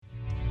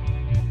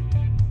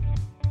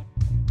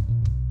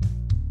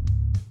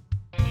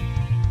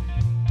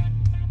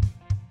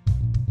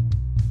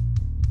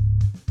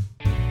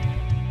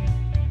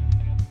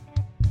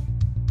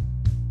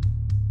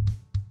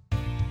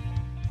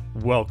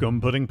Welcome,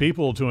 pudding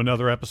people, to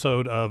another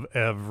episode of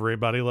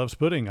Everybody Loves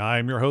Pudding.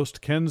 I'm your host,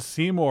 Ken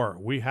Seymour.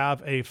 We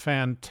have a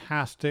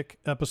fantastic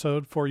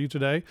episode for you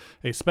today.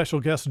 A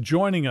special guest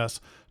joining us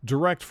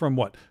direct from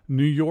what?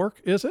 New York,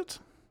 is it?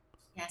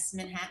 Yes,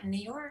 Manhattan,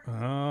 New York.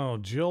 Oh,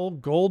 Jill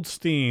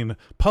Goldstein,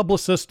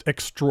 publicist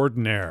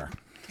extraordinaire.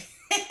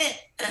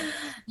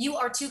 You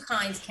are too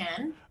kind,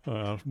 Ken.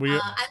 I will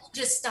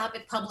just stop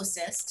at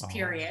publicist,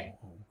 period.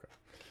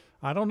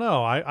 I don't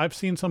know. I've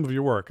seen some of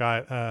your work.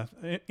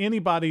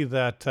 Anybody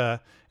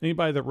that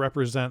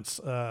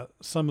represents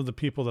some of the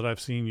people that I've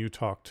seen you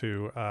talk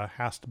to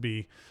has to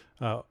be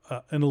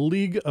in a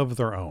league of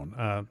their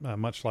own,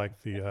 much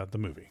like the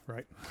movie,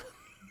 right?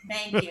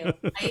 Thank you.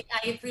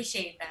 I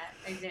appreciate that.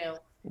 I do.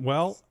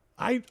 Well,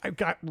 I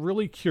got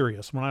really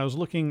curious when I was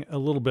looking a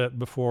little bit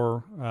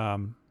before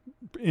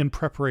in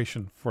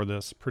preparation for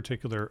this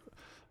particular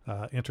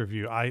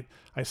interview. I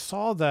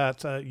saw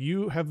that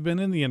you have been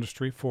in the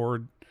industry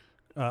for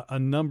a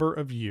number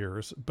of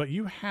years, but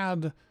you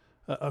had,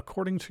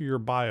 according to your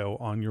bio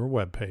on your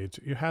webpage,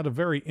 you had a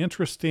very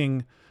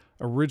interesting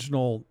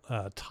original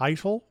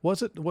title.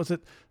 Was it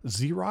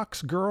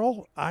Xerox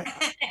Girl?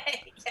 Yes.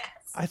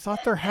 I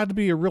thought there had to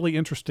be a really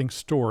interesting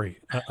story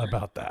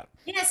about that.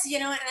 Yes,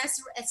 and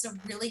that's a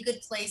really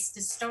good place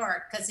to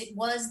start because it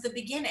was the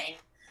beginning.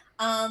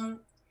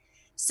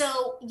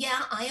 So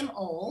yeah, I am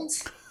old.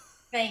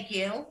 Thank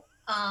you.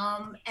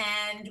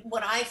 And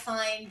what I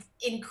find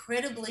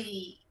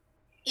incredibly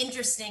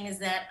interesting is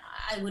that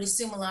I would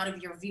assume a lot of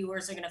your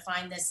viewers are going to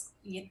find this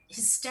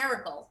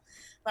hysterical.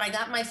 But I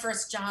got my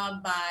first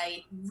job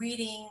by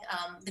reading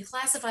the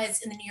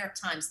classifieds in the New York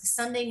Times, the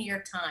Sunday New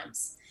York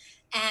Times.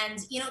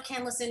 And,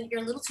 Ken, listen,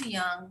 you're a little too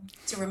young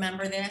to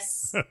remember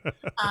this.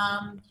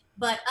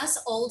 But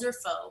us older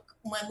folk,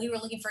 when we were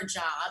looking for a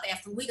job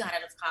after we got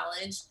out of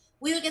college,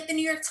 we would get the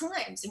New York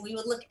Times and we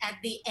would look at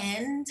the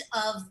end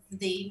of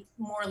the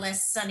more or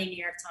less Sunday New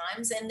York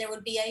Times, and there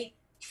would be a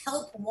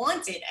help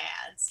wanted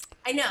ads.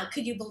 I know.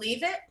 Could you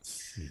believe it?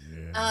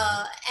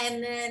 Yeah.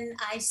 And then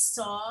I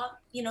saw,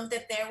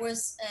 that there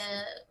was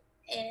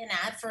an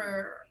ad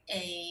for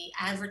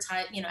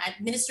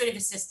administrative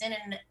assistant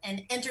in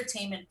an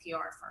entertainment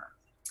PR firm.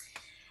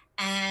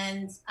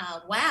 And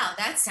wow,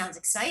 that sounds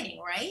exciting,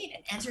 right?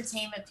 An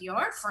entertainment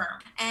PR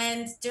firm.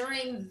 And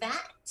during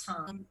that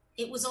time,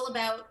 it was all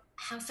about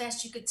how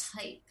fast you could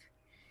type.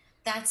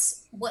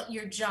 That's what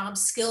your job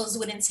skills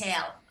would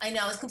entail. I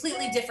know, it's a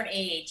completely different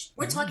age.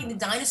 We're talking the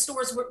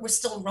dinosaurs were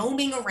still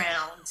roaming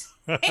around.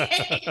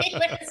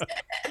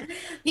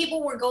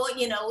 People were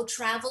going,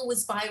 travel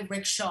was by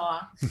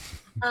rickshaw.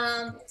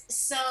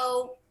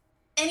 So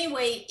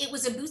anyway, it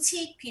was a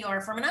boutique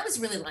PR firm, and I was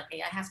really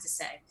lucky, I have to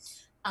say.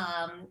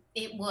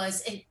 It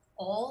was an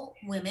all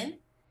women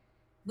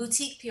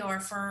boutique PR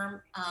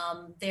firm.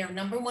 Their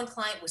number one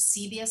client was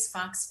CBS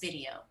Fox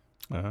Video.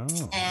 Oh.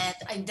 And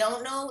I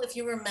don't know if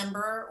you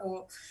remember,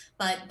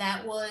 but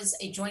that was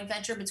a joint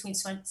venture between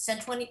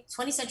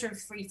 20th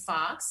Century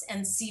Fox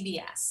and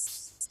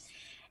CBS.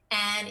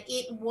 And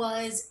it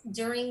was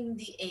during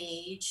the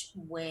age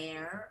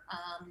where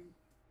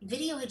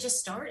video had just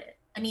started.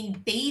 I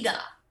mean, Beta.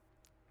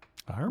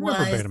 I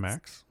remember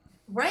Betamax.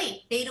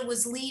 Right. Beta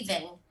was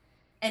leaving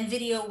and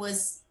video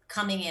was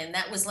coming in.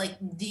 That was like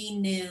the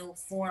new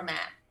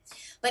format.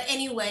 But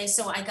anyway,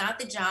 so I got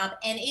the job,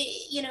 and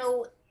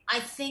I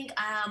think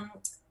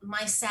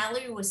my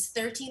salary was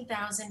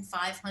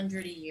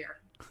 $13,500 a year.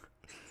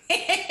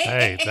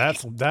 Hey,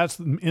 that's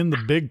in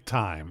the big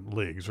time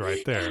leagues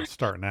right there,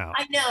 starting out.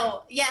 I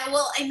know. Yeah.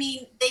 Well, I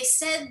mean, they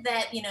said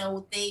that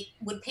they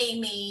would pay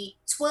me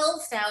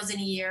 $12,000 a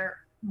year,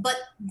 but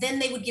then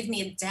they would give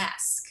me a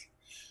desk.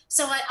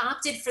 So I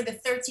opted for the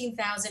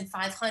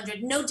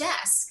 $13,500, no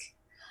desk,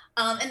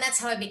 and that's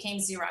how I became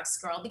Xerox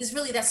Girl, because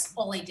really that's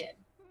all I did.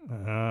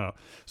 Oh.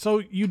 So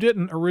you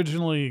didn't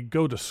originally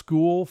go to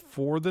school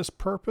for this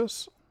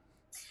purpose?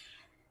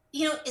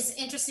 It's an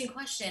interesting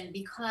question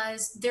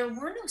because there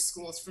were no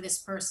schools for this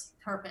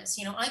purpose.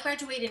 I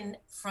graduated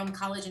from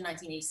college in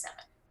 1987,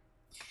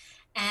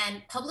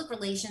 and public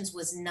relations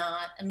was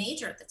not a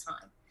major at the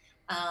time.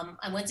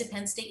 I went to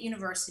Penn State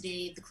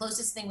University. The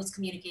closest thing was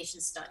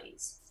communication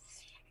studies.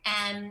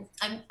 And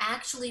I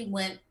actually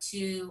went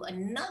to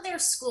another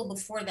school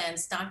before then,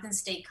 Stockton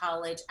State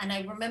College. And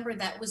I remember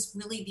that was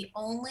really the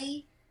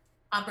only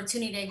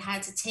opportunity I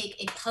had to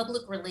take a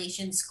public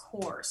relations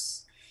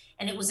course.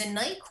 And it was a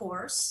night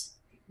course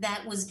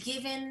that was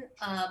given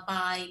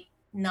by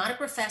not a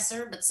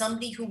professor, but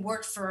somebody who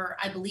worked for,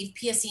 I believe,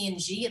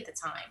 PSE&G at the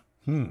time.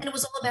 And it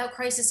was all about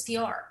crisis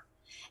PR.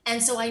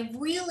 And so I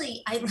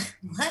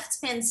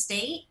left Penn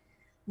State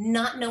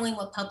not knowing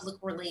what public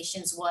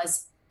relations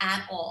was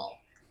at all.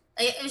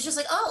 It was just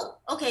like, oh,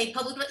 okay,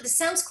 this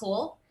sounds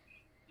cool.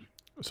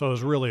 So it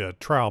was really a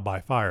trial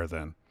by fire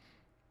then.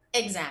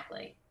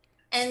 Exactly.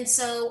 And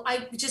so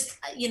I just,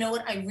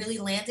 I really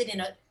landed in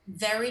a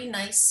very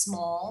nice,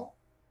 small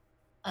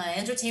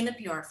entertainment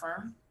PR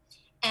firm.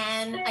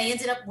 And I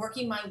ended up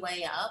working my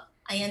way up.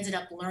 I ended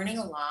up learning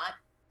a lot.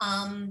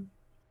 And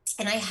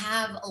I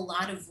have a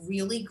lot of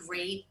really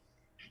great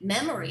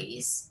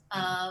memories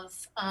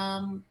of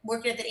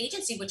working at the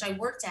agency, which I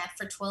worked at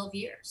for 12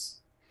 years.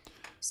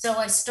 So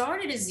I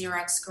started as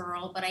Xerox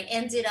girl, but I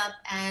ended up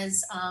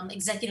as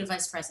executive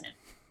vice president.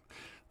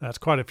 That's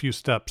quite a few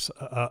steps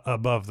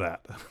above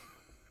that.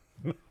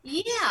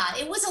 Yeah,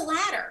 it was a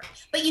ladder,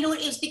 but it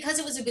was because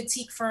it was a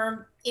boutique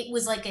firm. It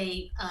was like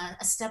a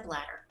step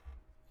ladder.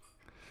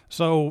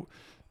 So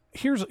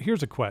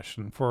here's a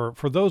question for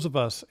those of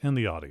us in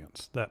the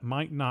audience that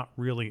might not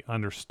really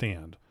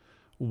understand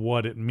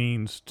what it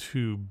means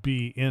to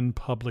be in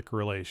public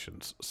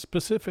relations.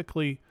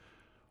 Specifically,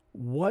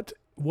 what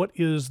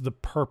is the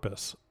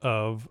purpose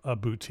of a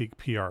boutique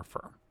PR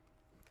firm?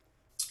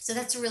 So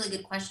that's a really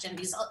good question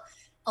because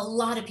a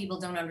lot of people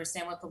don't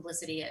understand what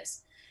publicity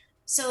is.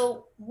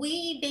 So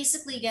we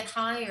basically get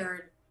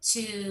hired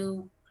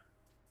to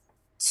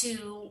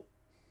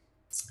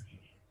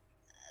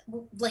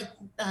like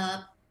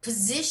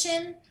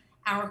position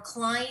our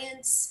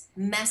client's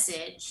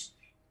message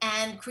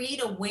and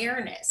create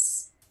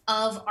awareness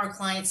of our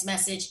client's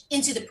message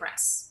into the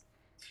press,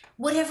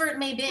 whatever it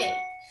may be.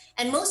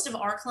 And most of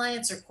our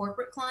clients are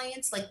corporate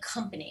clients, like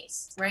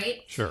companies,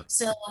 right? Sure.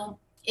 So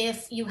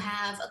if you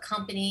have a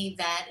company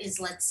that is,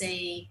 let's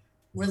say,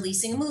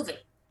 releasing a movie,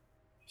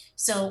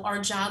 so our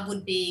job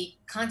would be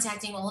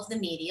contacting all of the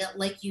media,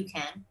 like you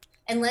can,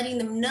 and letting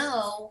them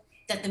know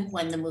that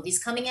when the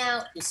movie's coming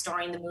out, who's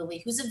starring the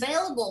movie, who's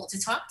available to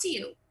talk to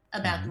you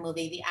about Mm-hmm. the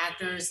movie, the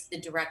actors, the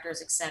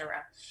directors,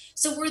 etc.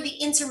 So we're the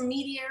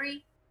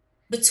intermediary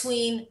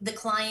between the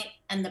client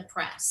and the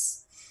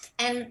press.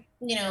 And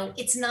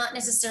it's not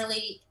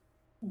necessarily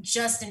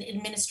just an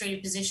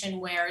administrative position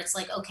where it's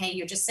like, okay,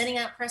 you're just sending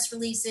out press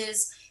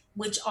releases,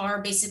 which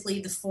are basically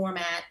the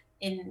format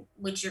in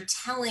which you're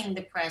telling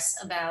the press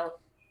about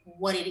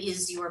what it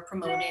is you are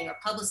promoting or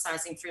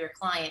publicizing for your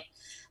client.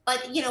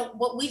 But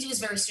what we do is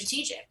very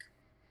strategic,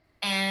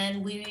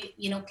 and we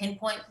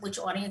pinpoint which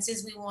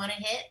audiences we want to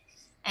hit,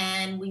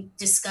 and we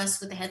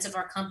discuss with the heads of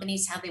our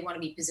companies how they want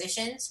to be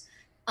positioned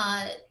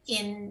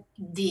in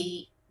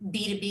the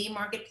B2B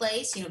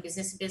marketplace,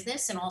 business to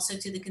business, and also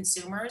to the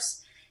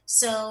consumers.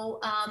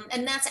 So,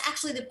 and that's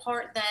actually the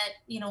part that,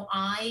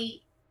 I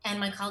and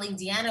my colleague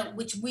Deanna,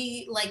 which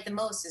we like the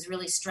most, is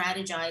really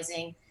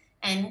strategizing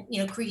and,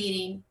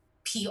 creating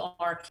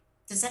PR.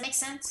 Does that make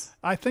sense?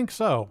 I think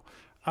so.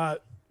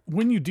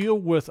 When you deal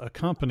with a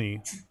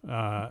company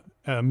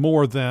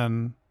more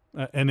than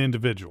an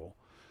individual,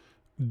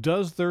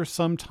 does there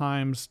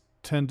sometimes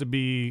tend to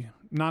be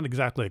not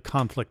exactly a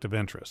conflict of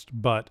interest,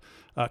 but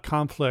a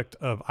conflict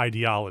of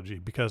ideology?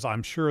 Because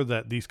I'm sure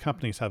that these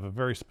companies have a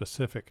very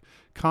specific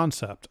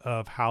concept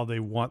of how they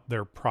want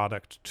their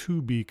product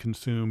to be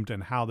consumed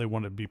and how they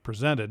want it to be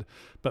presented,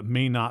 but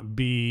may not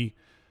be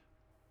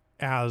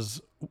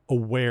as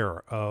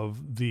aware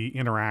of the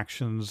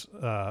interactions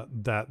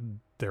that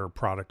their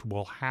product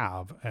will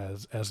have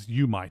as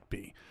you might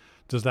be.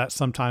 Does that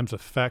sometimes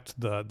affect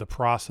the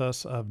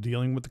process of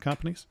dealing with the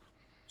companies?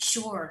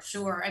 Sure,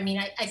 sure. I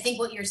mean, I think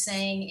what you're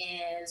saying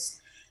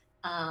is,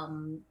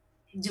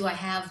 do I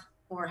have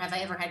or have I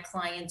ever had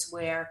clients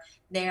where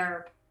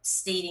they're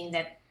stating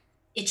that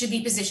it should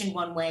be positioned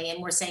one way,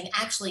 and we're saying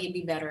actually it'd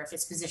be better if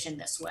it's positioned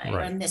this way or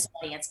Right. in this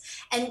audience?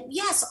 And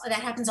yes, that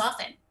happens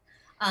often.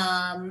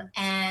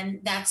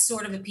 And that's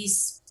sort of a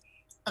piece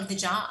of the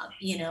job,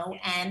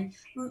 And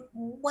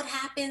what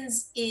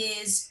happens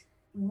is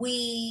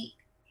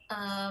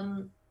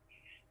um,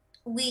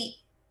 we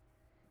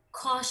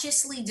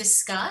cautiously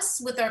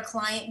discuss with our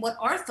client what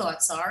our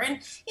thoughts are.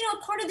 And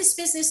part of this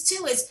business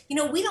too is,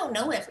 we don't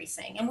know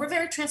everything, and we're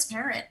very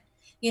transparent.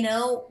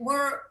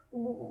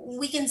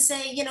 We can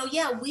say,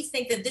 yeah, we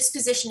think that this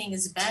positioning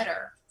is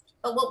better,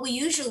 but what we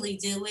usually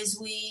do is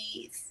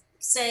we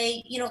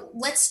say,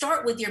 let's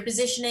start with your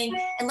positioning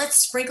and let's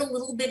sprinkle a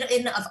little bit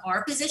in of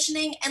our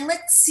positioning and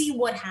let's see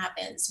what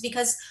happens.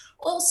 Because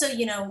also,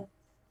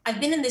 I've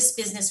been in this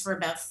business for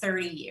about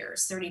 30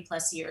 years, 30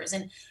 plus years.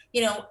 And,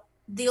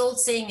 the old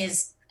saying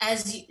is,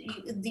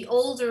 the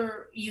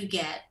older you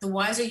get, the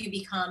wiser you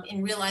become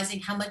in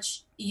realizing how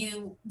much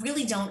you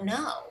really don't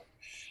know.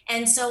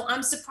 And so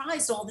I'm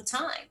surprised all the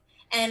time.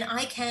 And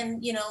I can,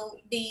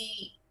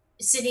 be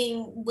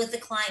sitting with the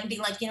client and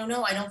being like,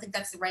 no, I don't think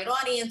that's the right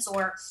audience,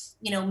 or,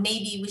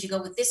 maybe we should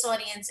go with this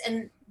audience.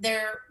 And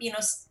they're,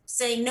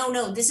 saying,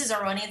 no, this is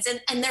our audience.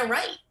 And they're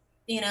right,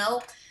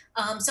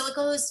 so it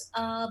goes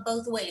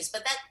both ways,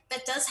 but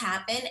that does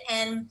happen.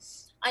 And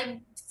I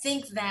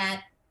think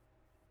that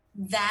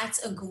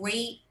that's a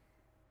great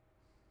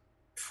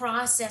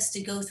process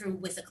to go through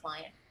with a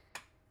client,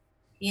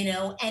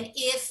 and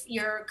if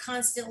you're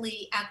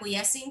constantly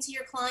acquiescing to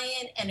your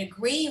client and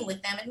agreeing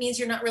with them, it means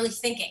you're not really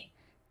thinking.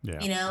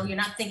 Yeah. You're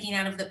not thinking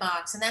out of the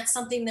box, and that's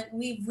something that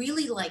we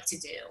really like to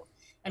do.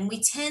 And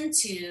we tend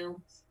to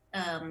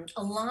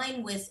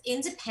align with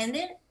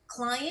independent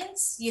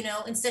clients,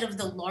 instead of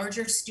the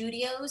larger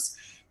studios,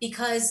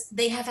 because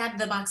they have out of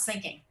the box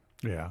thinking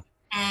Yeah.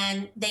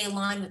 and they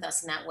align with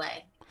us in that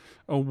way.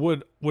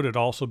 Would it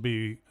also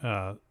be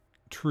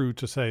true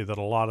to say that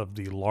a lot of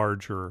the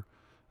larger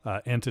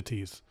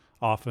entities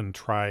often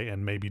try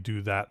and maybe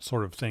do that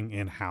sort of thing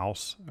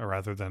in-house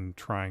rather than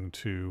trying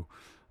to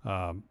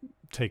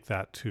take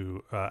that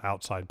to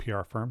outside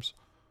PR firms?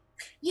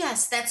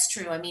 Yes, that's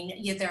true. I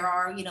mean, there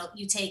are,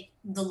 you take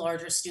the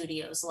larger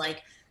studios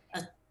like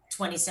a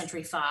 20th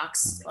Century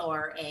Fox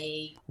or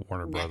a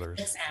Warner Netflix,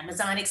 Brothers.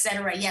 Amazon,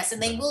 etc. Yes,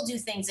 and they Right. will do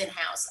things in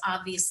house,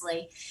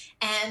 obviously,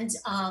 and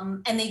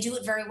they do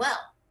it very well.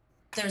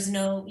 There's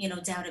no,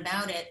 doubt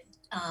about it.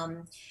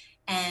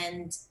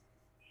 And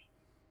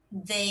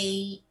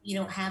they,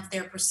 have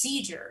their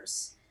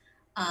procedures.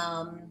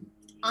 Um,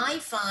 I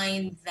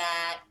find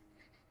that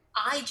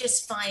I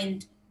just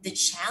find the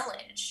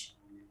challenge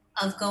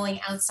of going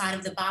outside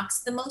of the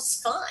box the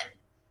most fun.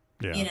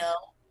 Yeah. You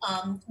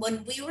know,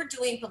 when we were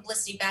doing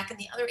publicity back in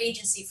the other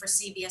agency for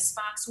CBS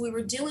Fox, we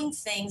were doing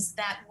things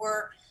that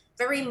were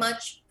very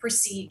much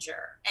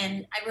procedure.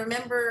 And I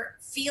remember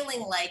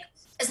feeling like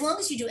as long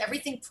as you do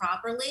everything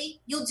properly,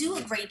 you'll do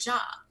a great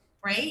job,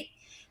 right?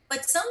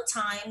 But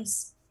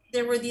sometimes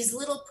there were these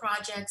little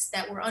projects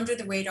that were under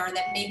the radar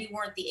that maybe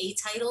weren't the A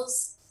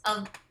titles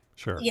of,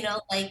 Sure.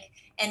 like,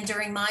 and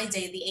during my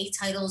day, the A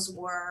titles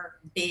were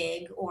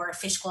Big or A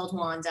Fish Called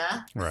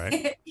Wanda.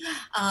 Right.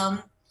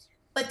 um,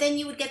 but then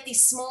you would get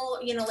these small,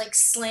 like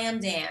Slam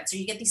Dance, or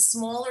you get these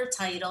smaller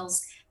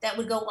titles that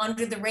would go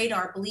under the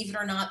radar. Believe it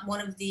or not, one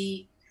of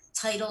the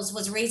titles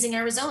was Raising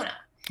Arizona.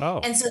 Oh,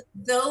 And so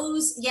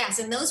those, yes,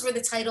 and those were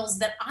the titles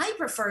that I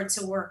preferred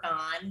to work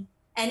on.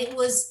 And it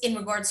was in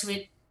regard to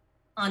it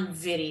on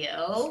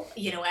video,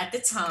 at the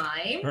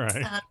time.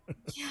 right.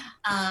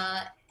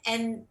 Uh,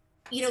 and,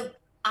 you know,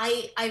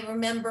 I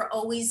remember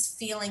always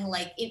feeling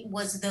like it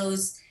was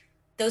those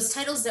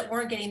titles that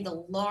weren't getting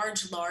the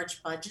large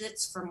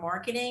budgets for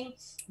marketing,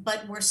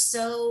 but were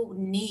so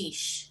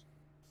niche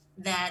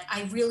that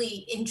I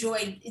really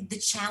enjoyed the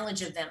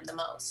challenge of them the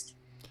most.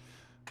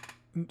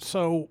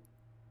 So,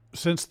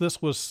 since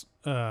this was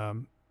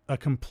a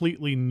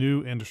completely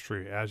new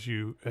industry as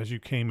you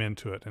came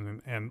into it,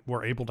 and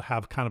were able to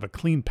have kind of a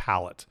clean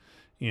palette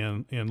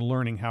in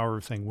learning how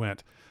everything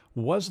went,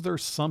 was there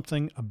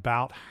something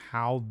about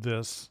how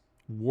this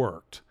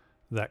worked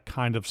that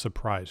kind of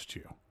surprised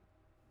you?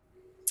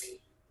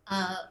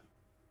 Uh,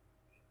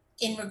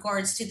 in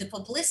regards to the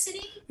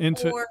publicity,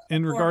 Into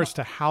in or regards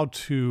to how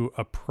to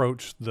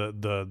approach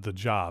the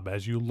job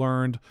as you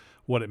learned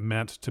what it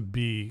meant to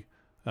be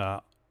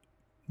uh,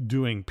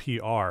 doing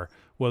PR,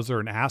 was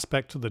there an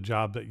aspect to the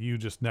job that you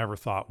just never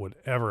thought would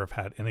ever have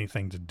had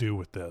anything to do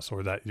with this,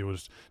 or that you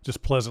was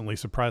just pleasantly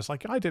surprised,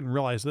 like, I didn't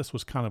realize this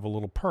was kind of a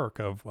little perk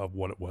of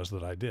what it was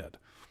that I did?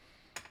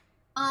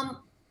 um,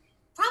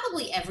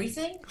 probably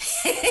everything.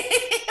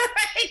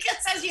 Right?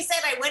 Because as you said,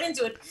 I went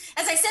into it.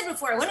 As I said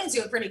before, I went into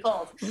it pretty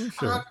cold.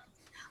 Sure.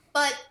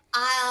 But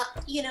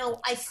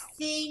I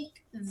think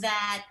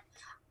that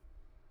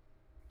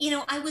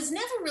I was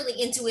never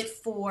really into it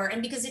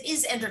and because it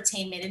is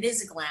entertainment, it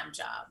is a glam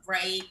job,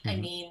 right? I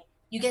Hmm. mean,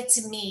 you get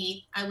to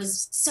meet, I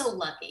was so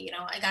lucky,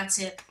 I got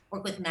to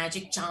work with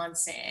Magic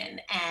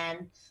Johnson,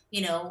 and,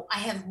 I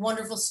have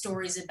wonderful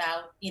stories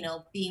about,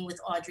 being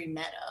with Audrey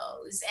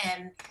Meadows,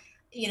 and,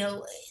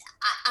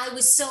 I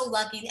was so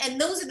lucky.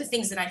 And those are the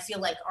things that I feel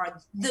like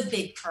are the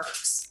big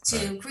perks,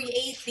 Right. to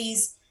create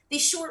these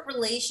short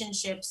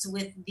relationships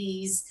with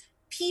these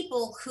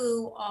people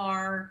who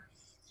are,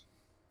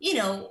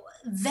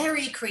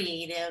 very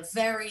creative,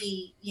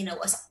 very,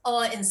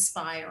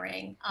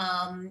 awe-inspiring.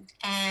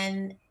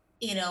 And,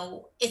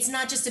 it's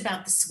not just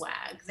about the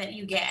swag that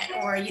you get,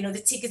 or,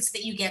 the tickets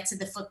that you get to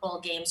the football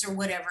games or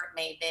whatever it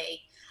may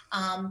be.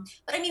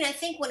 But I mean, I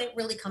think when it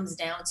really comes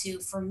down to,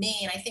 for me,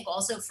 and I think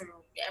also for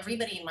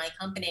everybody in my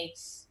company,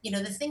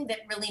 the thing that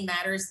really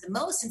matters the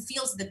most and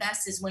feels the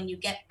best is when you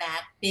get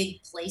that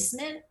big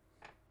placement,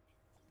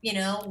 when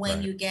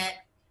Right. you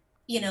get,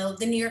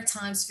 the New York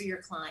Times for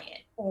your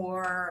client,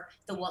 or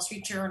the Wall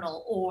Street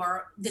Journal,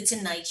 or the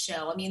Tonight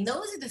Show. I mean,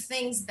 those are the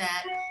things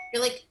that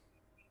you're like,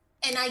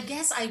 and I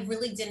guess I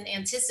really didn't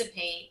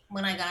anticipate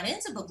when I got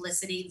into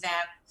publicity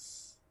that,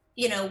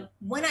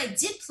 when I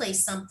did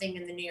place something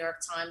in the New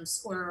York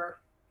Times or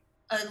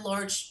a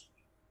large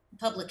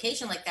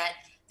publication like that,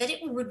 that it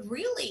would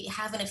really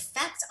have an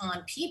effect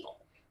on people.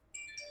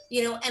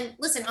 And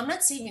listen, I'm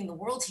not saving the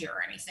world here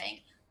or anything.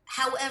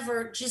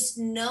 However, just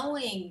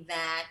knowing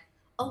that,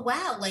 oh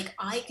wow, like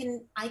I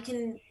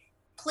can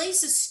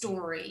place a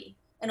story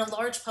in a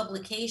large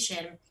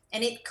publication,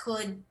 and it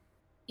could,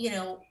 you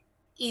know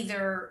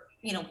either,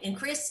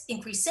 increase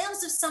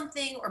sales of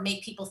something, or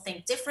make people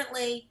think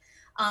differently.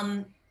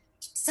 um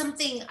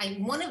Something, I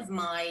one of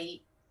my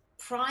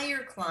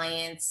prior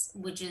clients,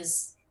 which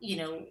is,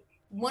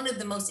 one of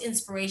the most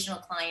inspirational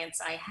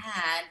clients I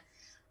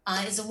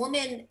had, is a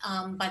woman,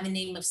 by the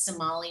name of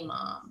Somali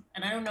Mom,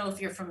 and I don't know if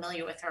you're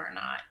familiar with her or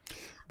not.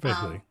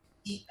 Vaguely.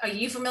 Are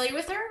you familiar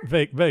with her?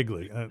 Vaguely.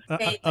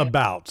 Vaguely.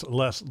 About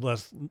less.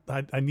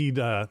 I need.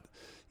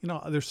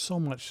 There's so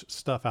much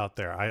stuff out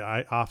there.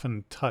 I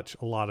often touch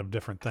a lot of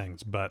different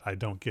things, but I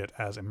don't get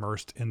as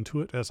immersed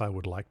into it as I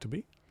would like to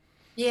be.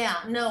 Yeah,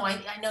 no, I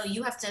know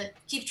you have to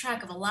keep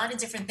track of a lot of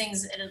different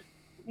things at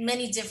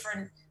many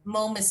different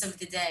moments of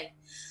the day.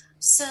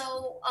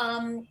 So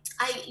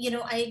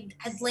I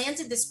had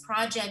landed this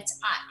project.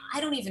 I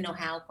don't even know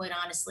how, quite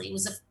honestly. It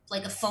was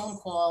like a phone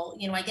call.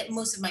 I get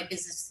most of my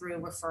business through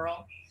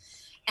referral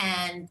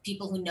and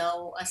people who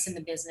know us in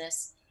the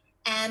business.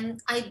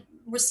 And I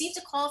received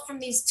a call from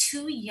these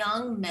two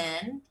young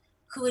men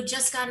who had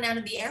just gotten out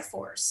of the Air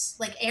Force,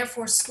 like Air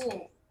Force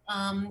school.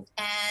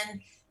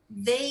 And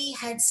they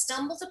had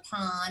stumbled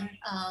upon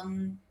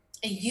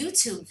a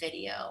YouTube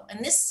video.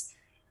 And this,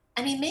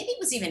 I mean, maybe it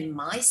was even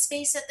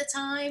MySpace at the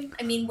time.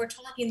 I mean, we're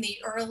talking the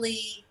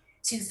early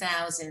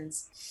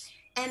 2000s.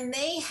 And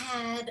they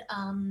had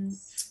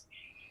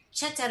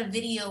checked out a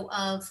video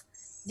of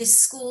this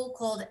school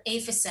called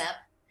AFICEP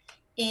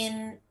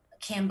in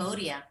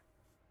Cambodia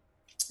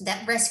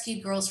that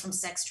rescued girls from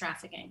sex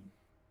trafficking.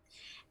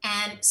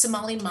 And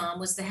Somali Mom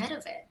was the head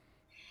of it.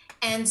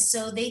 And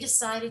so they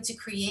decided to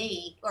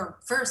create, or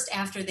first,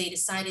 after they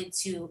decided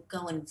to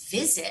go and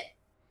visit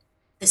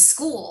the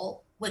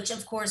school, which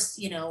of course,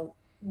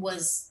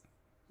 was,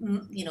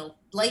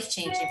 life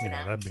changing for Yeah,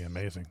 them. that'd be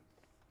amazing.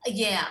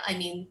 Yeah, I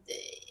mean,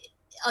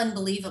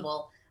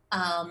 unbelievable.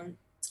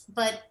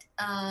 But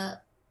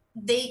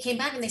they came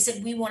back and they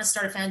said, we want to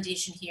start a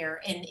foundation here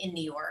in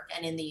New York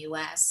and in the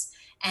US.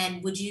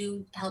 And would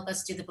you help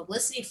us do the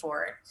publicity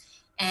for it?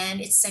 And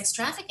it's sex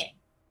trafficking.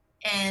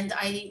 And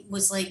I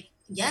was like,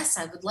 yes,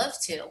 I would love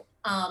to.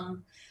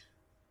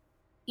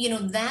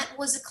 That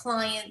was a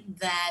client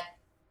that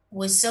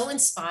was so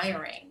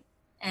inspiring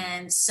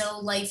and so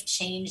life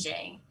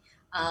changing.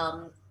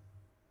 Um,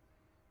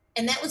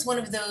 and that was one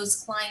of those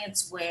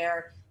clients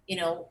where,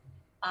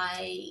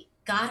 I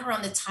got her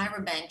on the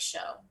Tyra Banks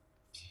show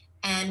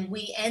and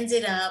we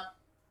ended up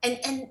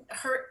and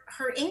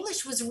her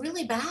English was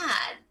really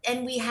bad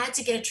and we had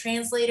to get a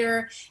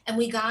translator and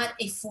we got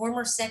a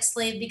former sex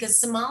slave because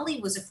Somali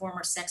was a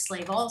former sex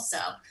slave also.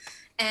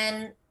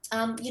 And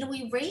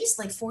we raised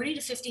like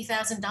 $40,000 to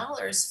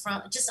 $50,000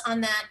 from just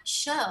on that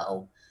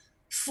show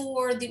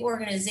for the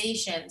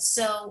organization.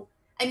 So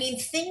I mean,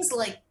 things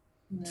like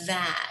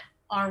that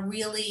are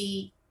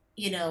really,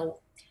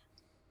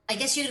 I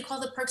guess you could call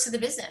the perks of the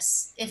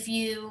business if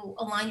you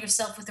align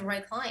yourself with the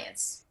right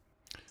clients.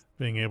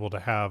 Being able to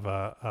have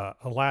a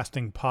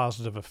lasting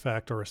positive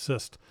effect or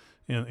assist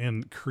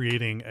in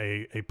creating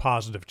a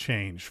positive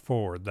change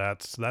forward.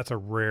 That's a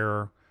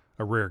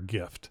rare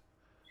gift.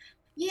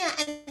 Yeah,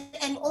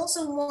 and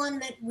also one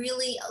that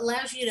really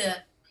allows you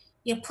to,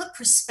 put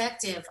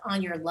perspective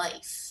on your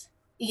life.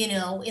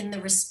 In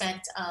the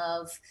respect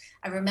of,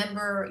 I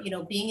remember,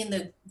 being in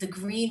the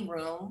green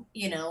room,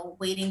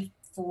 waiting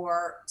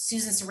for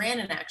Susan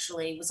Sarandon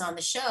actually was on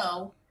the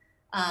show,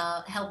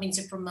 helping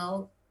to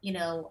promote,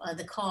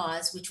 the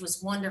cause, which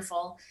was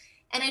wonderful.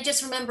 And I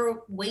just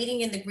remember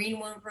waiting in the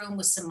green room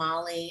with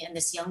Somali and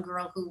this young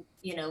girl who,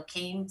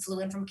 flew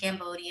in from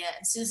Cambodia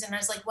and Susan. I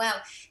was like, wow,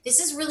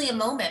 this is really a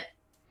moment.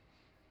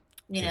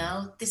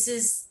 Yeah. This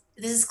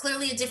is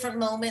clearly a different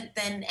moment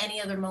than any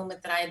other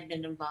moment that I had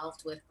been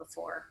involved with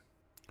before.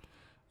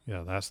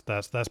 Yeah,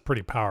 that's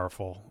pretty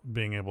powerful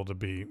being able to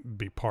be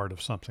part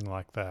of something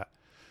like that.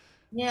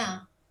 Yeah.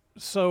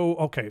 So,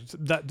 okay, so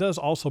that does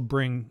also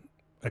bring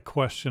a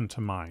question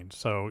to mind.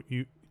 So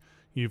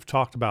you've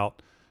talked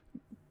about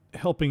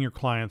helping your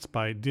clients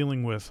by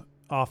dealing with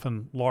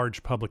often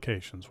large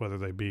publications, whether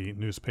they be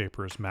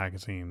newspapers,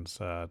 magazines,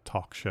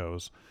 talk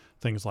shows,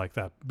 things like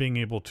that, being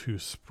able to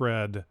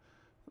spread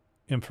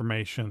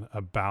information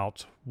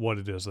about what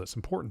it is that's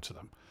important to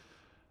them.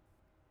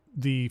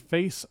 The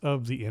face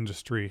of the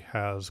industry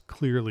has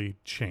clearly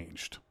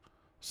changed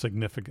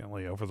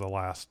significantly over the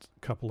last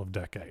couple of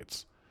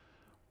decades.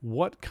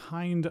 What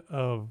kind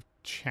of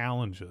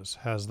challenges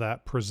has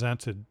that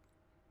presented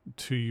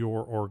to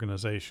your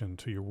organization,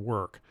 to your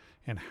work,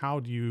 and how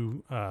do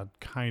you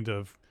kind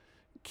of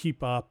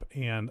keep up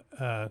and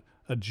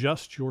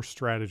adjust your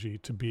strategy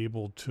to be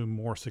able to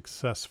more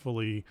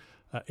successfully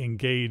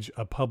engage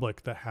a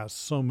public that has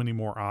so many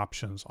more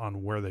options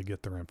on where they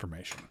get their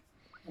information?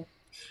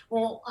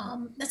 Well,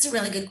 that's a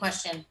really good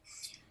question.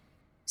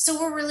 So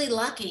we're really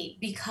lucky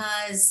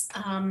because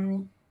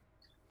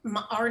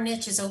our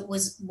niche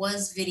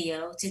was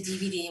video to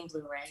DVD and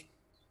Blu-ray,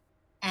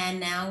 and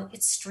now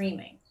it's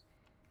streaming.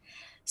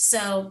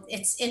 So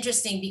it's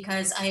interesting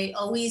because I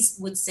always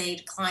would say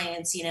to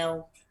clients,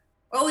 we're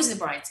always the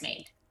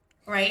bridesmaid,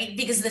 right?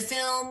 Because the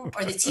film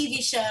or the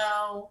TV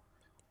show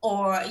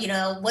or,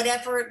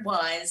 whatever it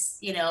was,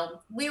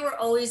 we were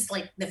always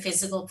like the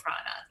physical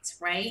product,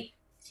 right?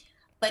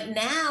 But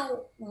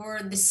now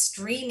we're the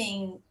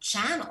streaming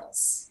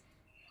channels,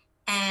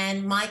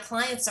 and my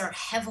clients are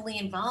heavily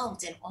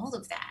involved in all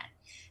of that.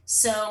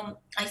 So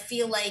I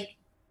feel like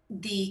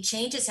the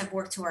changes have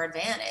worked to our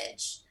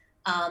advantage.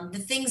 The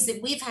things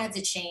that we've had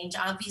to change,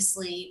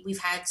 obviously, we've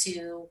had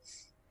to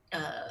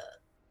uh,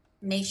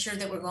 make sure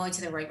that we're going to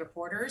the right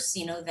reporters,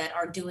 that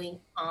are doing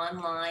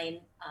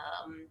online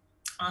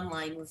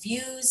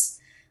reviews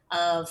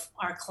of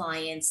our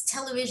clients'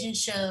 television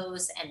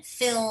shows and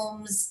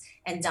films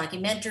and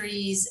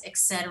documentaries,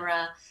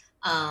 etc.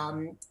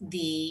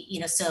 The you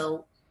know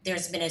so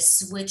There's been a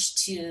switch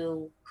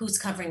to who's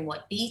covering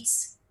what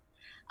beats.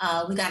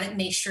 We got to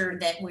make sure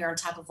that we're on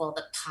top of all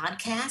the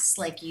podcasts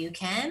like you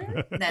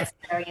can. That's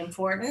very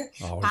important.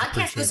 Always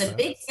Podcast appreciate was a that.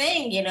 big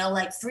thing,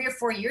 like 3 or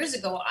 4 years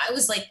ago. I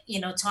was like,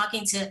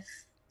 talking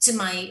to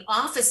my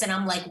office and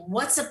I'm like,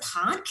 what's a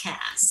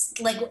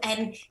podcast? Like,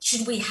 and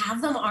should we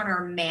have them on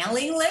our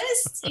mailing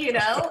list?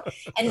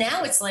 And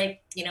now it's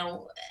like,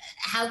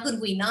 how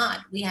could we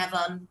not? We have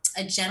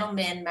a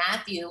gentleman,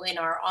 Matthew, in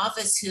our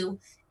office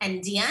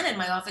and Deanna in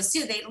my office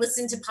too, they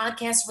listen to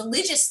podcasts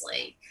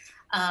religiously.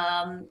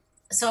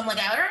 So I'm like,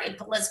 all right,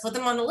 let's put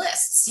them on the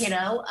lists,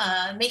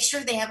 make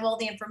sure they have all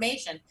the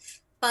information.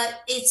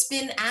 But it's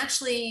been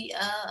actually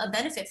a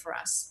benefit for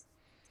us,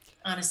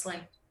 honestly.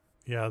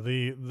 Yeah,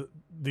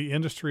 the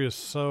industry is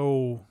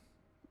so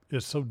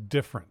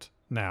different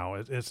now.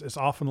 It's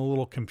often a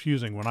little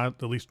confusing when I,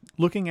 at least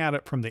looking at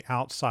it from the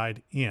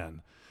outside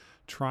in,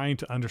 trying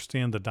to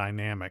understand the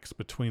dynamics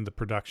between the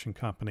production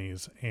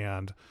companies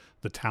and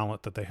the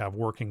talent that they have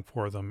working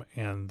for them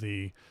and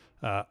the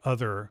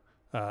other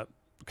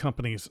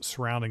companies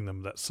surrounding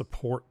them that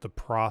support the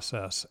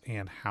process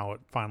and how it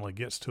finally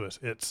gets to us.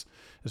 It's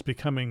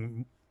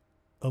becoming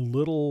a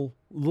little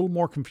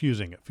more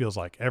confusing, it feels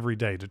like, every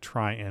day to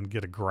try and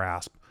get a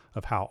grasp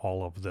of how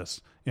all of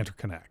this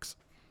interconnects.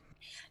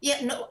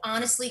 Yeah, no,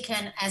 honestly,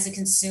 Ken, as a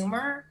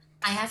consumer,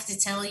 I have to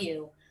tell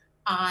you,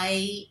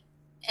 I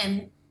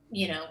am,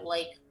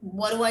 like,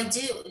 what do I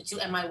do?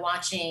 Am I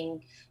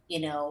watching,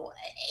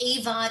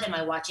 AVOD? Am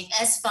I watching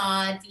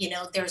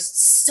SVOD? There's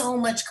so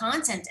much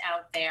content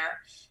out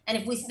there. And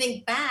if we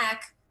think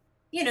back,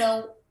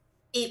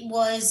 it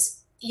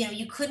was,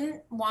 you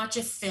couldn't watch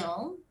a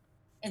film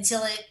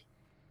until it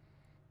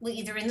was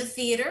either in the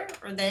theater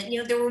or that,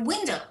 there were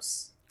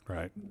windows.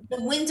 Right.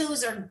 The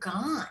windows are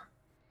gone.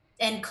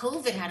 And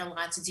COVID had a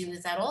lot to do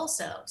with that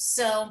also.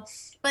 So,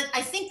 but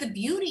I think the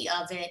beauty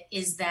of it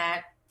is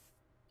that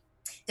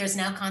there's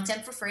now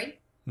content for free.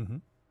 Mm-hmm.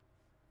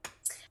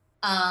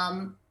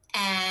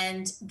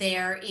 And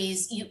there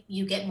is,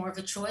 you get more of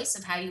a choice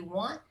of how you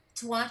want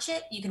to watch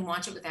it. You can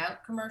watch it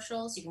without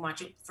commercials. You can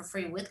watch it for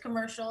free with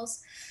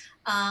commercials.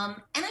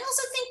 And I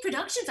also think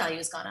production value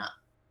has gone up.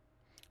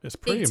 It's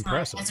pretty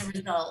impressive. As a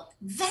result.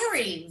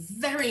 Very,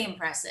 very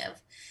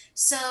impressive.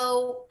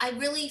 So I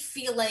really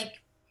feel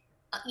like,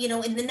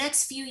 in the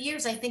next few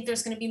years, I think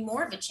there's going to be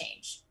more of a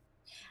change.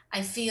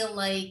 I feel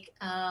like,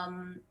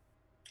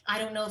 I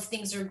don't know if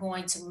things are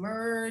going to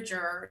merge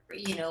or,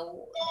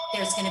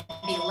 there's going to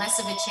be less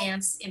of a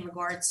chance in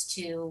regards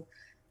to,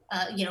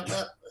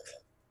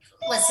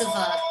 less of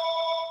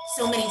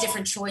so many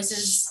different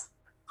choices.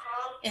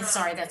 And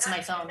sorry, that's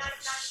my phone.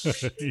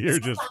 You're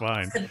just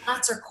fine. The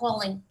bots are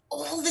calling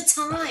all the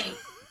time.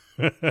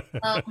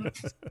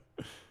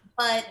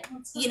 But,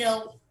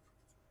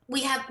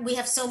 we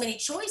have so many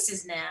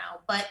choices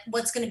now, but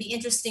what's going to be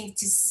interesting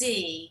to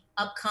see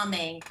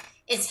upcoming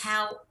is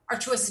how our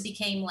choices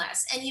became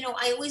less. And,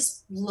 I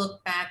always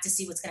look back to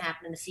see what's going to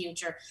happen in the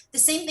future. The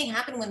same thing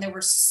happened when there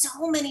were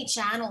so many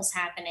channels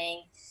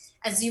happening,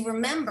 as you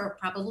remember,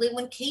 probably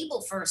when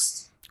cable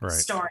first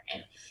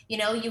started.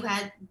 You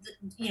had,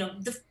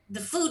 the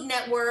Food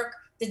Network,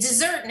 the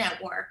Dessert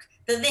Network,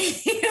 and then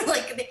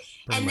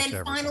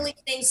everything. Finally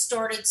things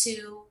started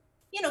to,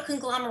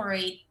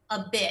 conglomerate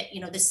a bit.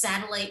 The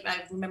satellite,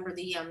 I remember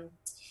the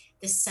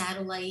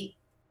satellite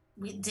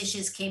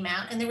dishes came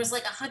out and there was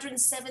like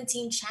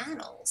 117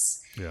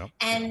 channels. Yeah.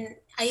 And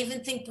I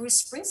even think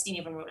Bruce Springsteen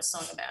even wrote a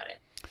song about it.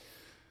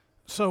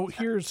 So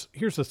here's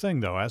the thing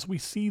though, as we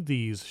see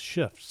these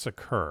shifts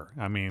occur,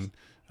 I mean,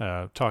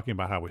 talking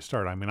about how we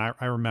started, I mean,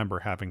 I remember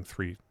having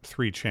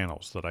three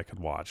channels that I could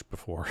watch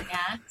before.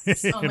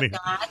 Yes. Oh my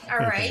God. All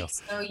right.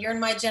 Else. So you're in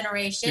my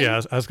generation.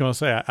 Yeah, I was going to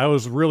say, I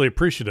was really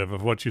appreciative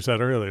of what you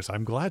said earlier. So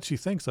I'm glad she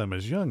thinks I'm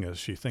as young as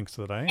she thinks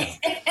that I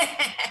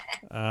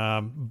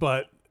am.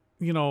 But,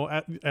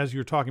 as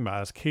you're talking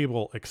about, as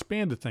cable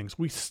expanded things,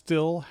 we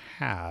still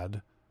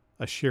had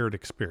a shared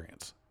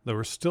experience. There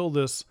was still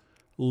this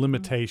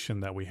limitation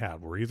that we had.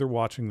 We're either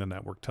watching the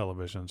network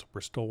televisions,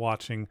 we're still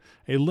watching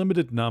a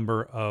limited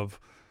number of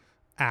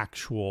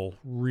actual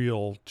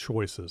real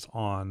choices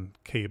on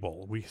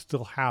cable. We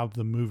still have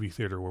the movie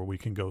theater where we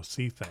can go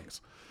see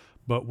things.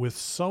 But with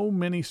so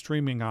many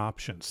streaming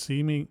options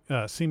seeming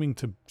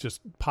to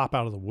just pop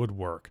out of the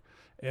woodwork,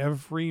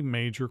 every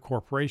major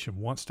corporation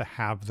wants to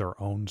have their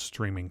own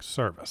streaming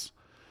service.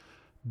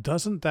 Do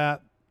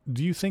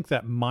you think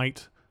that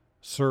might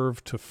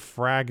serve to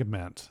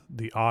fragment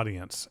the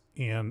audience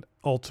and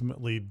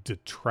ultimately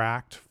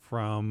detract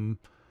from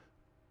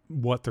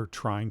what they're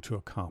trying to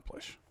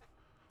accomplish?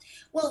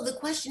 Well, the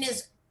question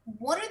is,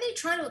 what are they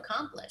trying to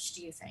accomplish,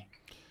 do you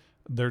think?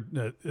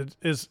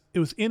 It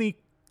was any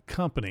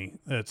company.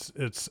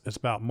 It's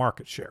about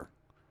market share.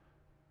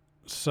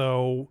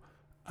 So,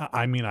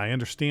 I mean, I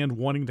understand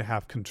wanting to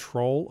have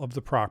control of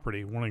the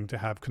property, wanting to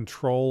have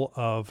control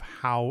of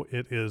how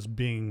it is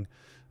being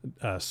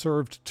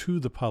served to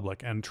the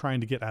public, and trying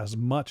to get as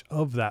much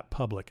of that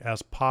public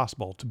as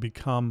possible to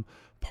become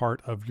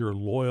part of your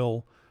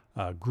loyal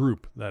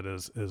group that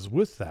is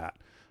with that.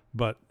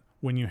 But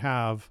when you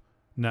have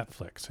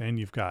Netflix and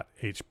you've got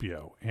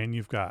HBO and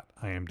you've got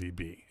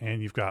IMDb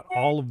and you've got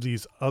all of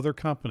these other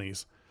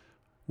companies,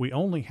 we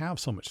only have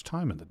so much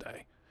time in the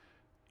day.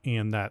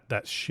 And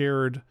that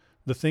shared,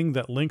 the thing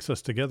that links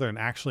us together and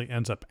actually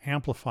ends up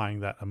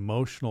amplifying that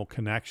emotional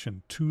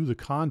connection to the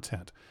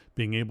content,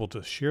 being able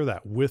to share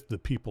that with the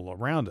people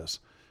around us,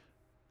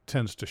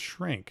 tends to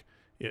shrink.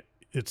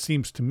 It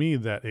seems to me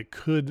that it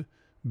could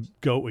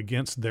go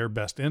against their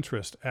best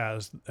interest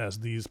as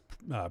these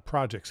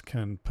projects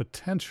can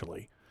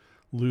potentially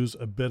lose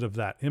a bit of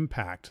that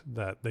impact,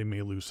 that they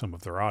may lose some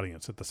of their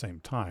audience at the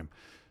same time.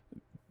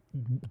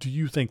 Do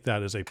you think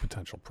that is a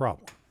potential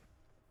problem?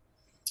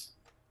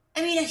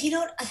 I mean,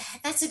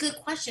 that's a good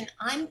question.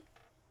 I'm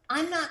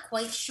not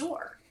quite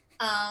sure.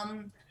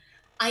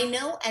 I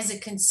know as a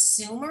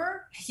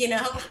consumer,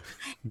 I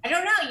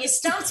don't know. You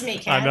stumped me, I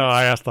Ken. know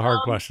I ask the hard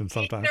questions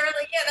sometimes.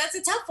 Yeah, that's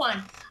a tough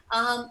one.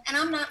 And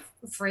I'm not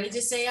afraid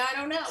to say I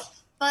don't know.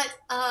 But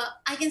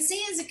I can say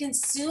as a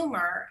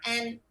consumer,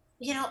 and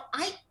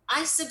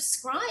I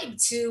subscribe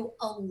to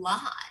a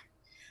lot.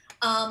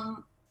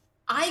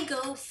 I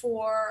go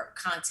for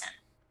content,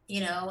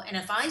 and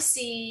if I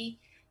see,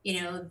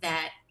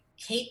 that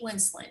Kate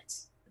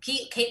Winslet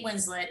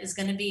is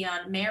going to be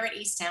on Mayor at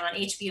Easttown on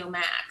HBO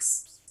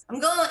Max. I'm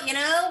going,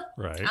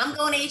 Right. I'm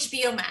going to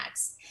HBO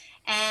Max.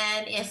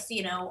 And if,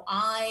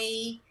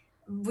 I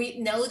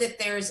know that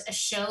there's a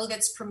show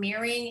that's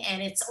premiering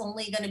and it's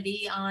only going to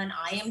be on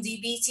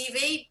IMDb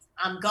TV,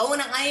 I'm going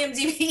to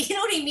IMDb. You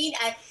know what I mean?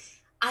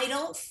 I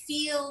don't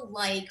feel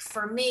like,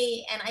 for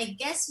me, and I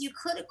guess you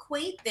could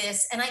equate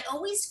this, and I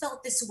always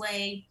felt this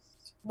way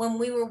when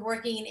we were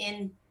working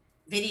in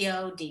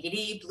video,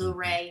 DVD,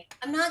 Blu-ray.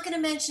 I'm not going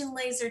to mention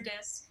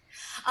Laserdisc,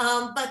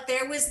 but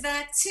there was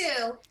that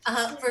too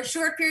for a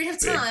short period of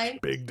time.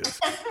 Big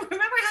disc.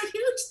 Remember how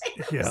huge they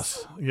were?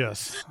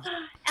 Yes.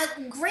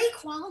 At great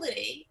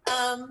quality,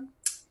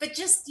 but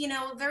just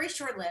very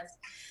short-lived.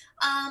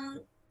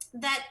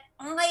 That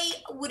I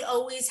would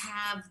always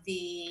have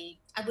the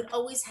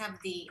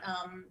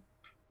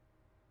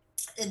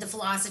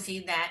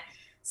philosophy that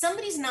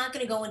somebody's not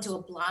going to go into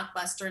a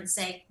Blockbuster and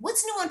say,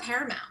 "What's new on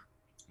Paramount?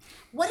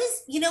 What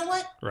is,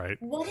 Right.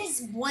 What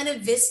is Buena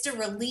Vista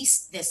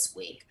released this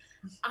week?"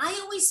 I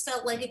always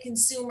felt like a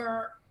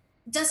consumer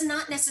does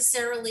not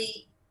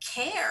necessarily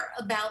care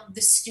about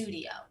the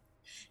studio.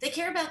 They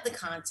care about the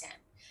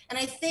content. And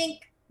I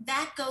think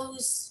that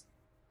goes,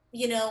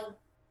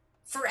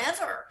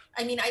 forever.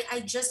 I mean,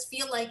 I just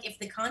feel like if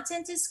the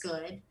content is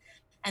good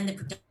and the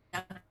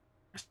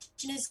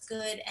production is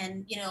good,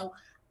 and,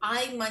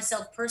 I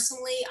myself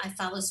personally, I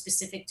follow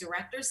specific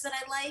directors that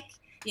I like,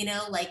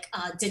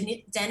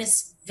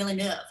 Denis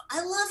Villeneuve.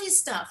 I love his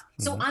stuff.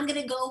 So I'm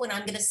going to go and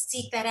I'm going to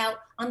seek that out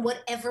on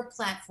whatever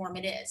platform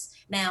it is.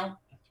 Now,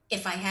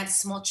 if I have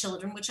small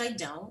children, which I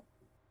don't,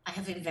 I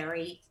have a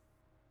very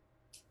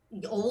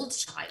old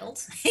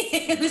child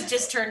who's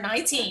just turned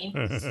 19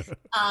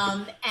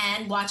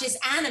 and watches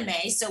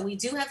anime. So we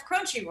do have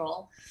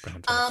Crunchyroll.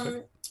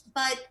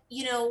 But,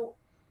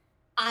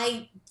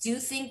 I do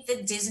think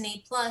that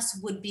Disney Plus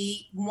would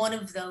be one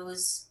of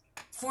those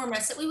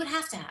formats that we would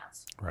have to have,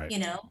 right.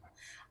 And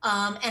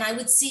I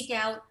would seek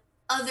out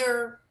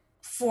other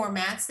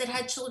formats that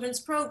had children's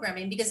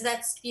programming, because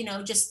that's,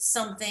 just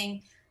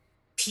something.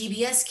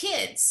 PBS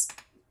Kids,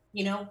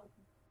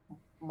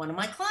 one of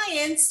my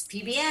clients,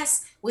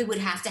 PBS, we would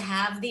have to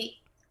have the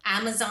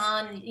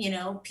Amazon,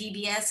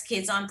 PBS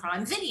Kids on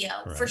Prime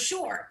Video, right, for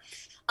sure.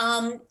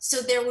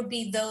 So there would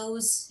be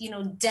those,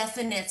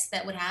 definites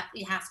that would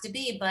have to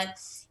be, but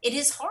it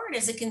is hard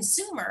as a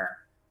consumer,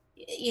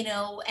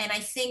 and I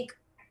think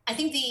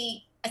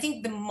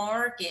the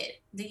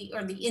market,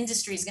 the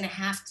industry is going to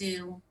have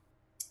to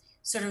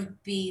sort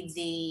of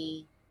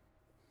be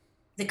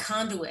the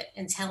conduit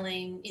in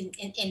telling,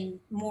 in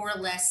more or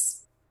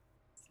less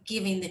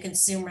giving the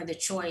consumer the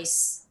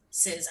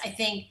choices. I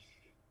think,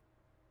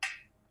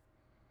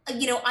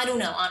 I don't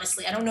know,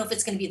 honestly. I don't know if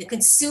it's going to be the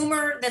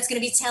consumer that's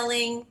going to be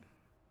telling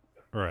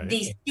right.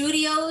 the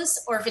studios,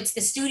 or if it's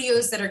the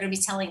studios that are going to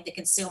be telling the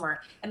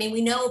consumer. I mean,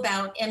 we know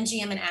about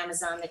MGM and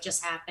Amazon that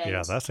just happened.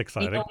 Yeah, that's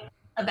exciting. We know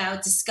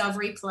about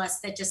Discovery Plus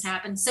that just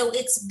happened. So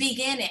it's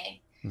beginning,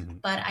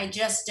 but I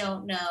just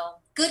don't know.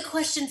 Good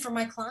question for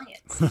my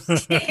clients.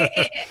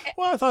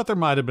 Well, I thought there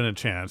might have been a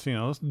chance.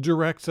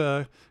 Direct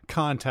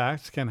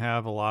contact can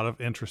have a lot of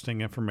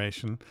interesting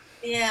information.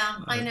 Yeah,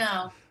 I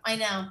know.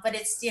 But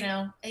it's,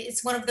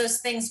 it's one of those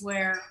things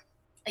where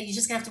you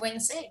just have to wait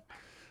and see.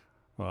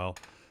 Well,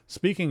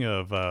 speaking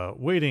of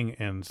waiting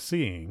and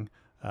seeing,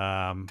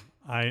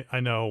 I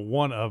know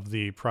one of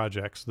the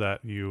projects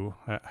that you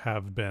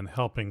have been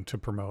helping to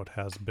promote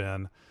has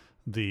been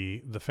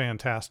the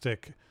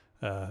fantastic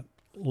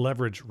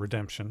Leverage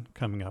Redemption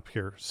coming up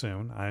here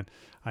soon.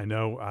 I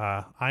know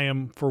I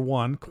am, for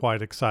one,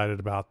 quite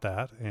excited about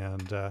that,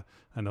 and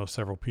I know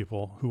several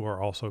people who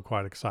are also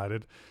quite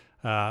excited.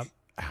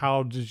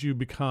 How did you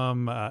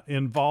become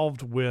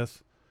involved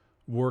with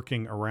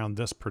working around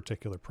this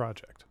particular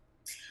project?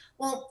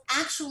 Well,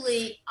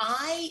 actually,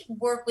 I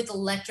work with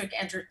Electric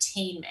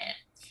Entertainment.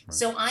 Right.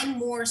 So I'm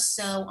more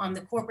so on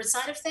the corporate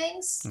side of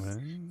things.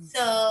 Mm,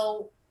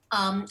 So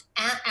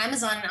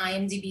Amazon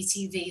and IMDb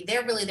TV,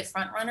 they're really the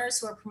front runners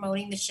who are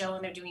promoting the show,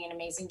 and they're doing an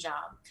amazing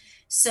job.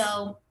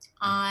 So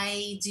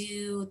I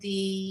do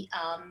the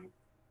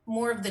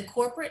more of the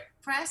corporate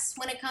press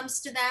when it comes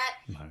to that,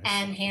 nice.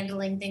 and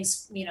handling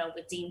things,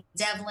 with Dean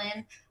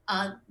Devlin,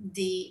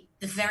 the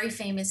very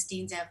famous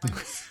Dean Devlin,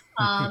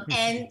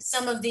 and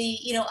some of the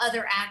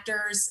other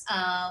actors,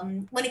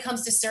 when it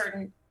comes to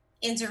certain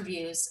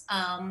interviews.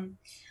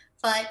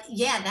 But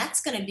yeah,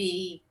 that's going to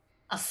be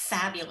a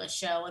fabulous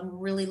show. I'm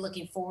really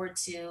looking forward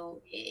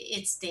to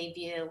its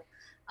debut.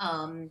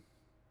 Um,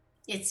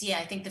 yeah,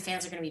 I think the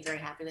fans are going to be very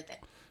happy with it.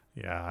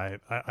 Yeah,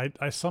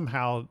 I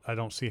somehow I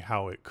don't see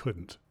how it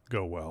couldn't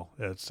go well.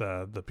 It's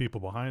the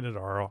people behind it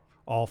are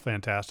all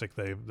fantastic.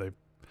 They've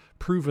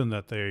proven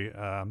that they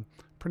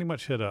pretty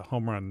much hit a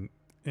home run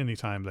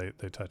anytime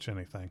they touch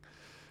anything.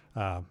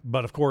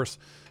 But of course,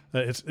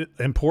 it's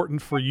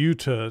important for you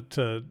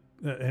to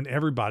and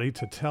everybody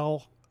to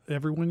tell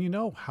everyone you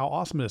know how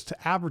awesome it is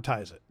to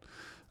advertise it.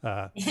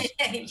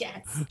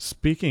 Yes.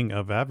 Speaking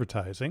of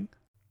advertising,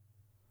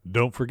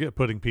 don't forget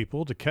Pudding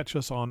People to catch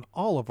us on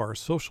all of our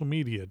social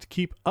media to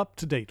keep up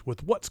to date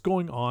with what's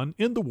going on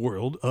in the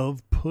world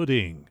of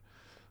pudding.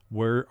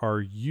 Where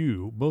are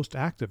you most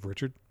active,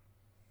 Richard?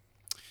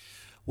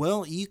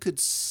 Well, you could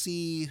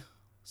see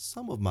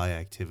some of my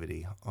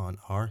activity on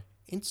our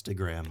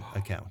Instagram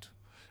account.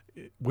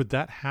 Would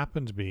that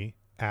happen to be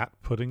at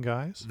Pudding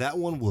Guys? That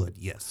one would,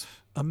 yes.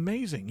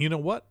 Amazing. You know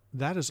what?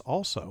 That is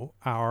also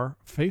our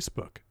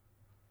Facebook.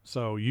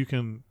 So you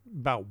can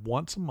about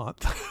once a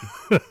month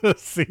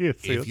see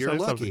it. If you're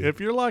lucky.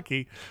 If you're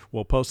lucky,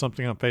 we'll post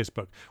something on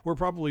Facebook. We're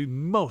probably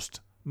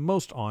most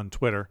on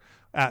Twitter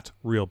at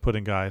Real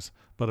Pudding Guys.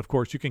 But of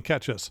course, you can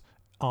catch us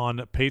on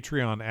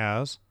Patreon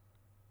as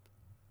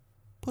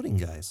Pudding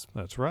Guys.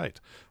 That's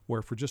right.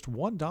 Where for just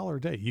 $1 a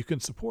day, you can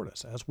support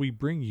us as we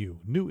bring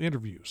you new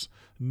interviews,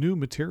 new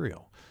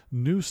material,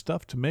 new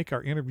stuff to make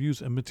our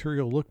interviews and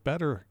material look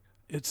better.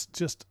 It's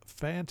just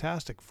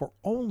fantastic for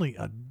only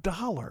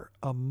 $1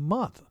 a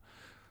month.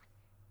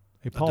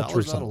 Hey, Paul,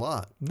 $1's not a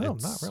lot. No,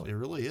 not really. It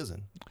really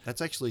isn't.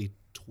 That's actually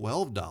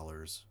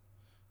 $12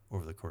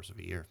 over the course of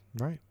a year.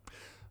 Right.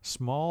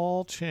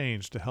 Small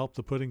change to help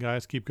the Pudding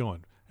Guys keep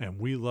going. And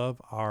we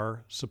love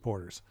our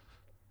supporters.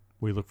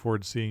 We look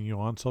forward to seeing you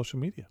on social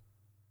media.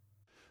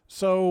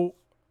 So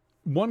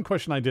one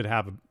question I did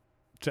have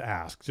to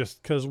ask,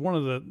 just because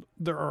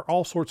there are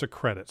all sorts of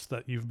credits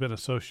that you've been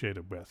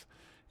associated with.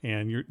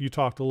 And you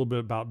talked a little bit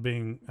about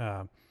being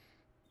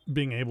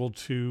able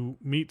to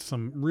meet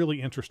some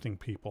really interesting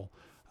people.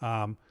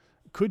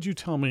 Could you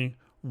tell me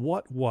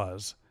what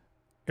was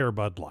Air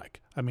Bud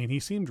like? I mean, he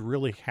seemed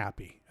really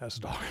happy as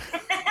a dog.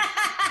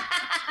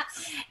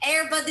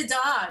 Air Bud the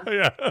dog.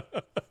 Yeah.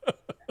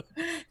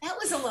 That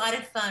was a lot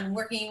of fun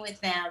working with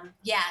them.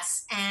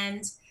 Yes.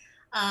 And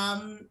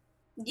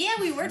yeah,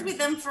 we worked with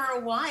them for a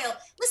while.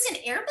 Listen,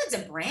 Air Bud's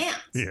a brand.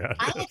 Yeah.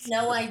 I had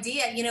no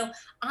idea.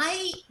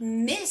 I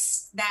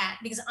miss that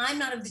because I'm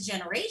not of the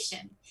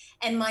generation.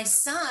 And my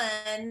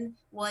son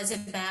was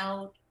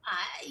about,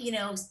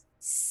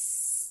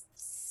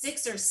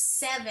 6 or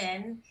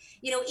 7.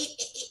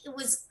 It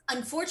was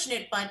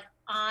unfortunate, but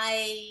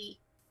I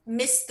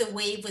missed the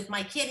wave with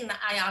my kid, and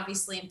I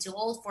obviously am too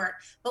old for it.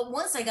 But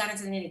once I got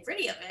into the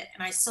nitty-gritty of it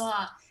and I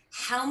saw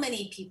how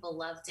many people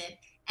loved it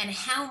and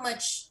how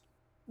much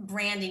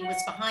branding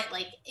was behind,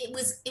 like it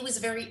was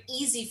very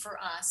easy for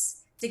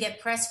us to get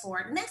press for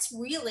it. And that's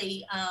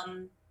really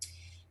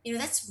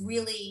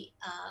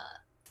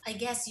I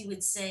guess you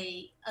would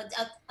say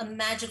a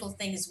magical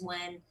thing is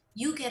when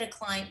you get a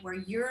client where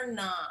you're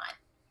not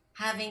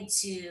having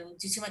to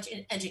do too much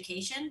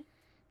education.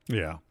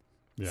 Yeah.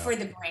 Yeah. For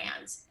the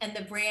brand, and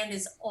the brand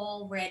is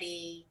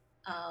already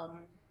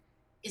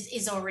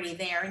is already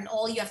there, and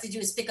all you have to do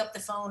is pick up the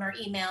phone or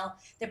email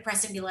the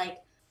press and be like,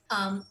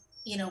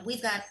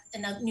 we've got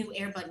a new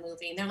Air Bud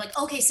movie, and they're like,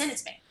 okay, send it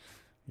to me.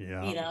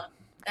 Yeah.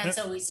 That's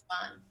always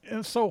fun. And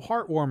it's so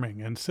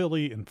heartwarming and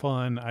silly and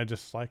fun. I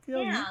just like,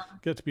 you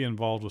get to be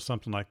involved with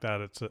something like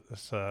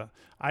that.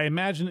 I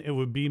imagine it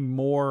would be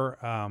more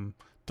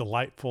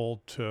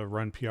delightful to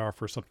run PR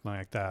for something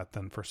like that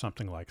than for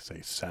something like, say,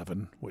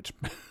 Seven, which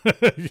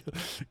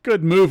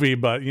good movie,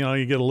 but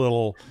you get a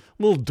little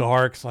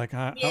dark. It's like,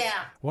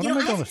 what am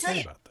I going to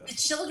say about this? The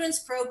children's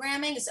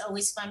programming is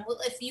always fun. Well,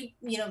 if you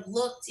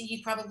looked,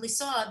 you probably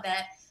saw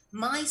that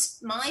my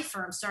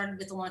firm started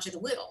with the launch of the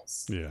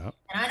Wiggles. Yeah.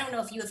 And I don't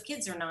know if you have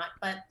kids or not,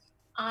 but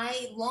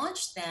I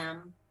launched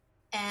them.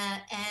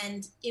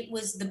 And it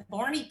was the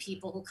Barney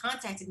people who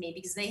contacted me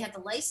because they had the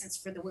license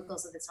for the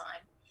Wiggles at the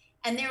time.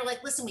 And they were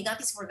like, listen, we got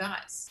these 4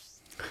 guys,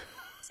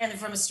 and they're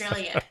from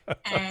Australia,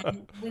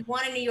 and we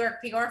want a New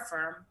York PR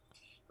firm.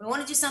 We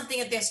want to do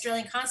something at the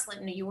Australian consulate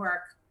in New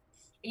York.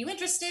 Are you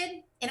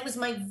interested? And it was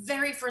my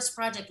very first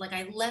project. Like,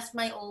 I left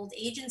my old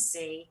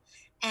agency,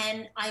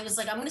 And I was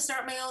like, I'm going to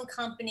start my own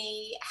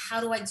company.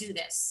 How do I do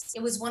this?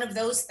 It was one of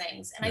those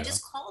things. And I Yeah.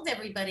 just called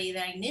everybody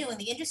that I knew in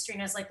the industry.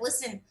 And I was like,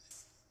 listen,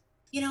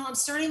 I'm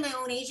starting my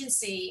own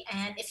agency.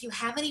 And if you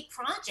have any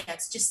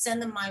projects, just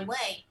send them my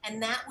way.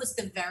 And that was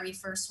the very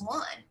first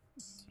one.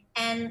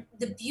 And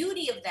the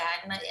beauty of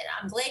that, and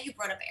I'm glad you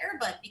brought up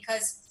Airbud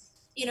because,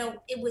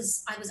 I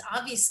was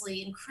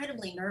obviously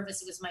incredibly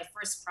nervous. It was my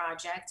first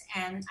project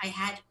and I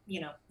had,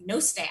 no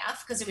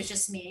staff because it was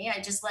just me. I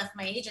just left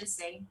my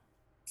agency.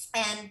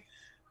 And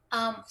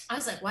I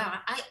was like, wow,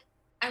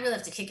 I really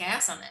have to kick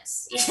ass on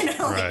this. Like this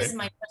Right. is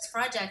my first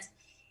project.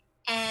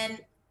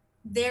 And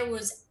there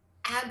was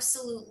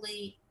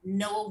absolutely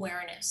no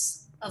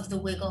awareness of the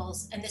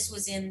Wiggles. And this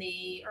was in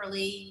the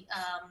early,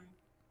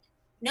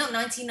 no,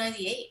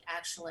 1998,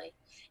 actually.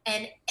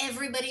 And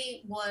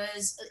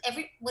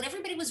what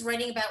everybody was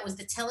writing about was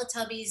the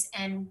Teletubbies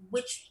and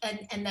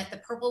that the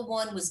purple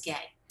one was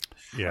gay.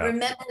 Yeah.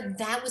 Remember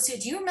that was who?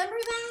 Do you remember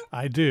that?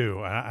 I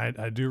do.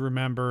 I do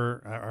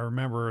remember. I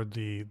remember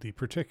the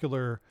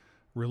particular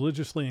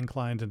religiously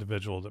inclined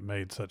individual that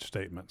made such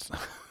statements.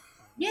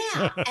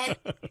 Yeah,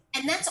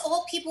 and that's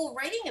all people were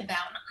writing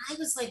about. And I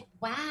was like,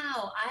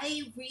 wow,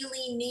 I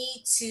really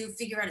need to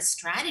figure out a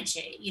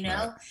strategy,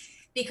 Right.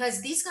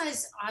 because these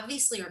guys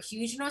obviously are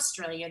huge in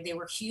Australia. They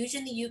were huge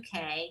in the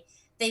UK.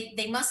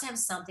 They must have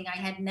something. I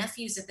had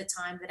nephews at the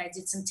time that I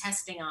did some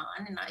testing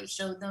on, and I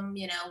showed them,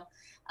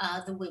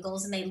 the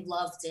Wiggles, and they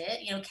loved it.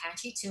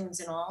 Catchy tunes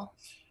and all.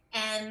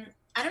 And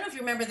I don't know if you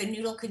remember the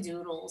Noodle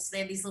Cadoodles. They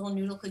had these little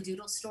Noodle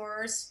Cadoodle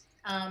stores.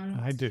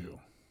 I do.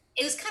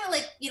 It was kind of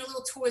like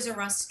little Toys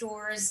R Us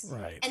stores,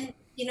 Right. and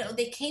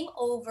they came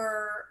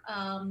over,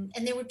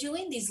 and they were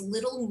doing these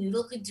little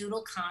Noodle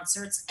Cadoodle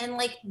concerts, and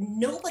like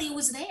nobody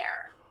was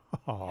there.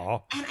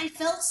 Oh. And I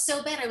felt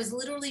so bad. I was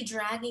literally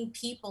dragging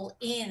people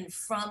in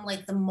from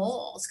like the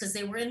malls because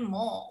they were in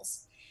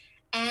malls.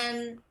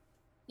 And,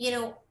 you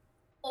know,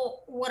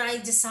 what I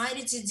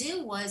decided to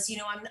do was,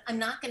 I'm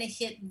not going to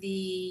hit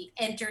the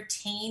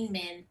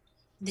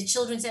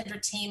children's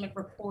entertainment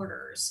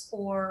reporters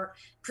or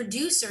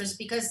producers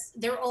because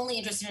they're only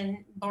interested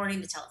in Barney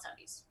and the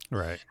Teletubbies.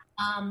 Right.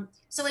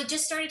 So I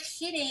just started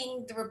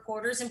hitting the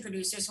reporters and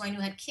producers who I knew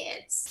had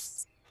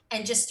kids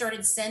and just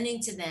started sending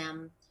to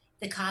them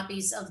the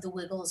copies of the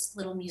Wiggles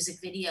little music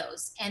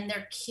videos, and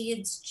their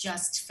kids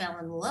just fell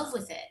in love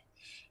with it.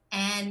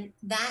 And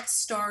that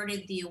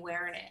started the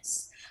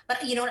awareness. But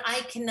what?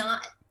 I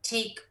cannot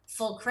take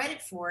full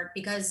credit for it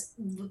because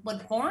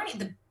what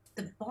the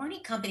Barney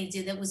company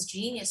did that was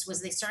genius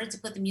was they started to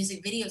put the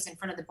music videos in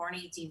front of the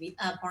Barney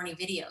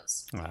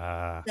videos.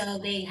 Ah. So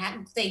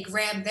they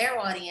grabbed their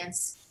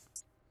audience,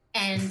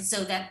 and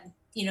so that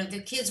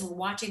the kids were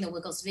watching the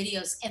Wiggles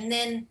videos, and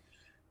then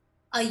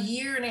a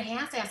year and a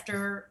half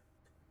after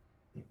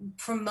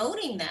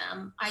promoting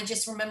them, I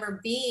just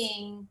remember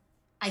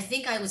I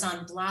think I was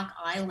on Block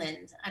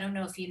Island. I don't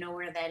know if you know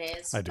where that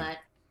is, I do.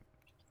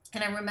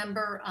 and I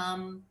remember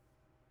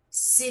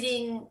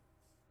sitting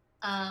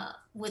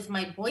with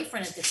my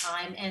boyfriend at the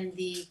time, and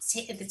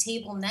at the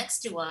table next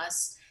to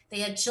us, they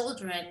had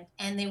children,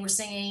 and they were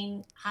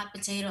singing "Hot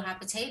Potato,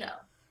 Hot Potato,"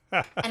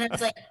 and I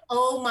was like,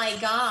 "Oh my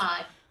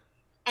god!"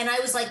 And I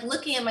was like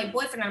looking at my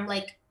boyfriend, and I'm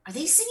like, "Are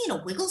they singing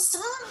a Wiggles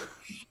song?"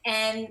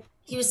 And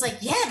he was like,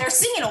 "Yeah, they're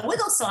singing a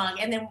Wiggles song."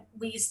 And then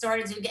we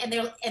started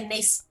to, and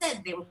they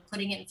said they were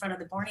putting it in front of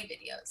the Barney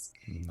videos,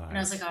 and I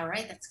was Nice. like, "All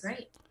right, that's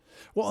great."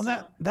 Well, and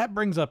So that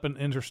brings up an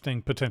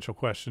interesting potential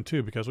question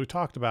too, because we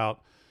talked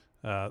about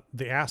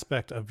the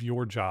aspect of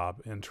your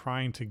job in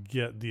trying to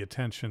get the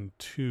attention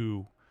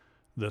to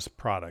this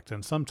product,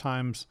 and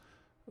sometimes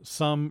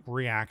some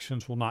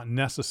reactions will not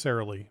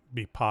necessarily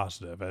be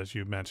positive, as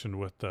you mentioned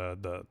with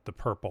the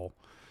purple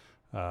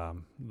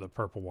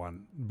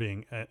one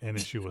being an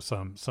issue with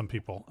some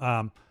people.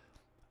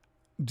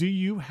 Do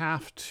you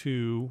have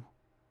to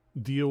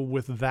deal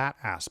with that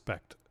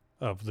aspect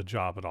of the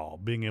job at all,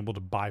 being able to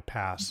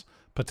bypass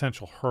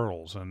potential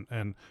hurdles,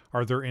 and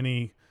are there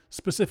any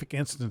specific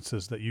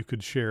instances that you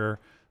could share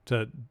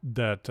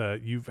that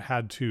you've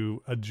had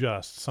to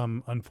adjust?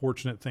 Some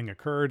unfortunate thing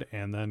occurred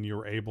and then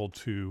you're able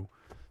to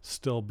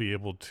still be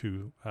able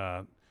to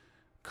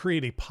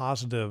create a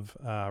positive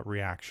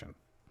reaction.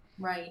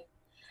 right.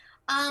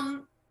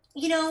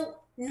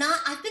 Not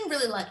I've been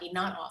really lucky,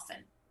 not often.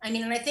 I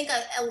mean, and I think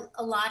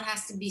a lot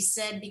has to be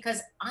said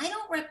because I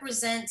don't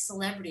represent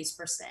celebrities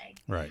per se.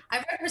 Right.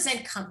 I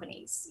represent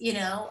companies, and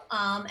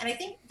I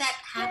think that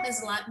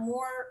happens a lot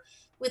more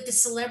with the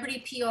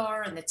celebrity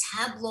PR and the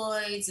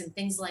tabloids and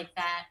things like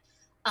that.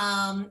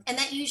 And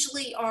that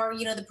usually are,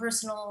 the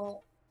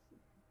personal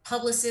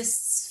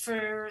publicists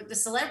for the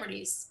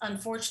celebrities,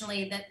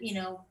 unfortunately, that,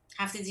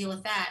 have to deal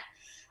with that.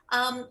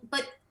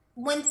 But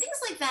when things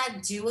like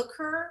that do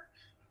occur,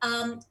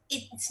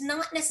 it's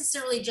not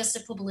necessarily just a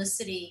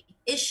publicity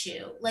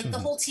issue. Like the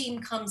Hmm. whole team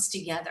comes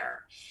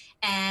together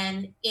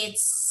and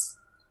it's,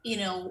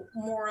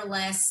 more or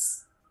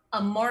less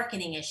a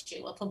marketing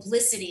issue, a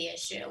publicity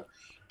issue.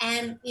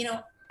 And,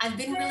 I've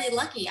been really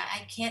lucky.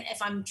 I can't,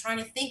 if I'm trying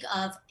to think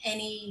of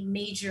any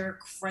major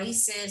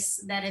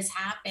crisis that has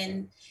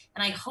happened,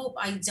 and I hope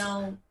I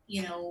don't,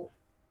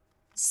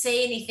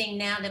 say anything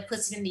now that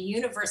puts it in the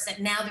universe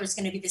that now there's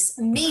going to be this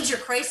major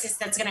crisis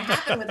that's going to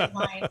happen with a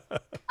client.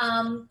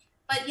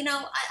 But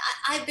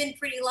I've been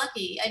pretty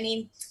lucky. I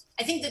mean,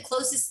 I think the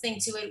closest thing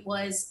to it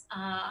was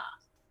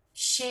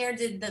Cher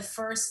did the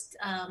first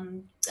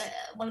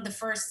one of the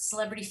first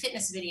celebrity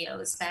fitness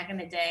videos back in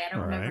the day. I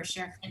don't remember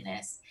Cher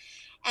Fitness.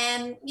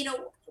 And,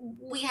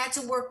 we had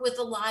to work with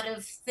a lot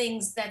of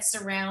things that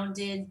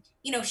surrounded,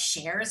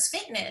 Cher's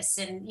fitness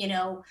and,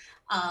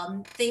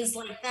 things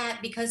like that,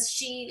 because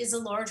she is a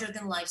larger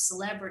than life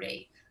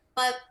celebrity.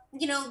 But,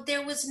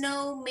 there was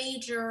no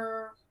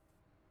major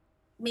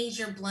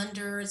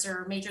blunders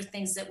or major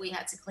things that we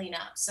had to clean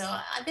up. So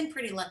I've been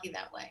pretty lucky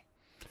that way.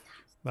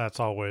 That's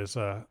always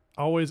a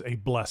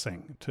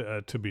blessing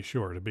to be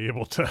sure, to be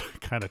able to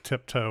kind of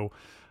tiptoe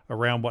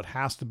around what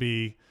has to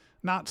be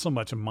not so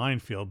much a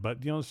minefield, but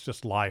it's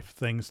just life.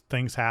 Things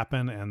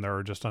happen, and there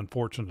are just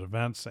unfortunate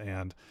events.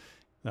 And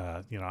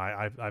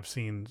I've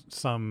seen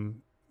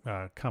some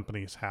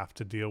companies have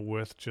to deal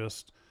with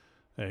just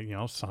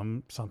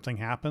something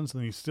happens,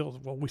 and we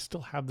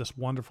still have this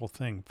wonderful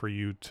thing for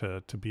you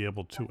to be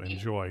able to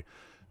enjoy.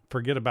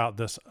 Forget about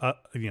this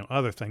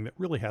other thing that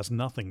really has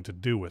nothing to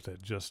do with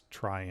it. Just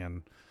try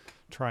and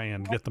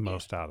get the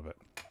most out of it.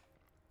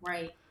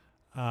 Right.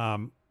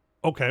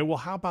 Okay. Well,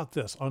 how about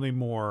this on a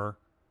more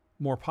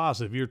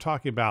positive? You're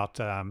talking about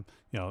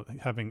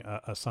having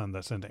a son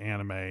that's into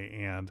anime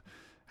and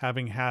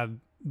having had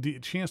the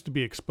chance to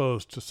be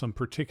exposed to some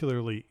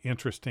particularly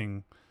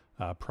interesting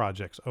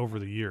projects over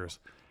the years.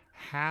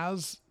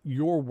 Has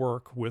your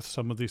work with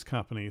some of these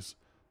companies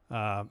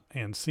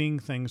and seeing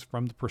things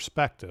from the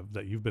perspective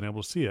that you've been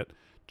able to see it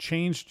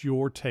changed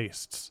your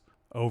tastes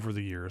over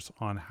the years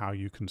on how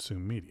you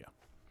consume media?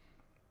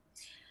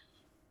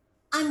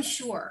 I'm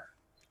sure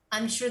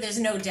there's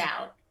no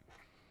doubt.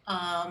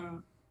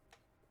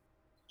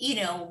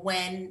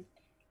 When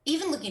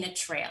even looking at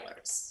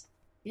trailers,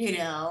 right.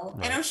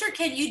 And I'm sure,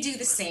 Ken, you do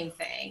the same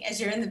thing as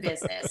you're in the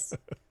business.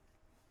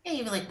 Yeah,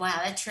 you'd be like,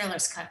 wow, that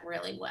trailer's cut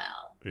really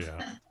well.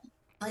 Yeah.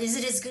 But is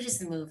it as good as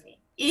the movie?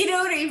 You know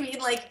what I mean?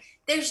 Like,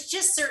 there's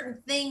just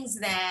certain things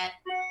that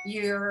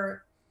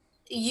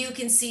you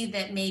can see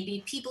that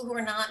maybe people who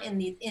are not in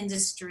the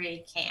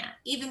industry can't.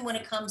 Even when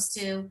it comes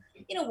to,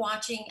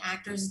 watching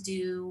actors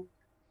do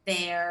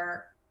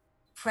their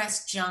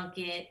press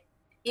junket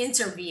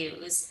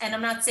interviews. And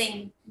I'm not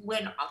saying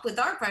with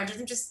our project,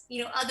 I'm just,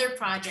 other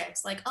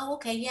projects like, oh,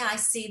 okay, yeah, I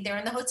see they're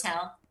in the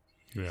hotel.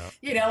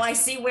 Yeah. I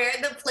see where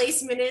the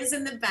placement is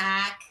in the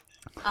back.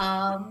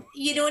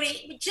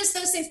 Just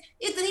those things.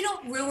 If they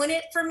don't ruin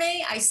it for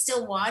me, I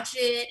still watch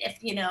it.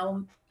 If,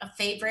 a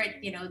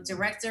favorite,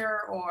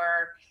 director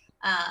or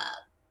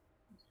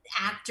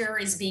actor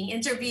is being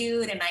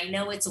interviewed and I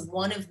know it's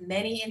one of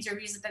many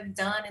interviews that they've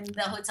done in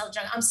the hotel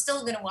junket, I'm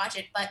still going to watch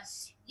it. But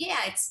yeah,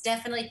 it's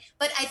definitely,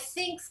 but I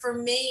think for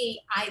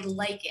me, I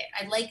like it.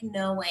 I like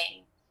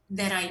knowing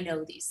that I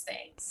know these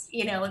things.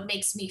 It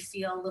makes me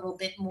feel a little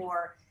bit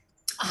more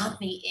on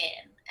the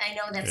in. I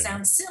know that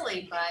sounds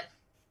silly, but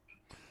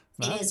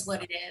it is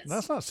what it is.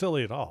 That's not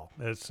silly at all.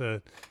 It's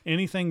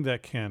anything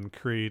that can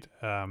create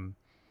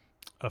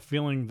a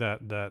feeling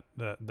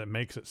that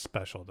makes it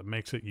special, that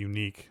makes it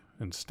unique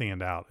and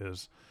stand out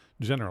is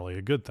generally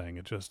a good thing.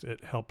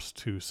 It helps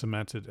to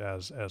cement it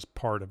as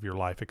part of your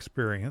life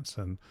experience,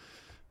 and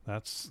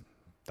that's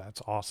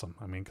awesome.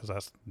 I mean,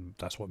 because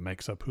that's what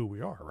makes up who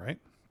we are, right?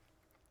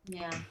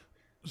 Yeah.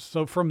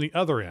 So from the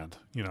other end,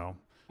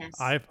 Yes.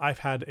 I've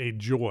had a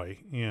joy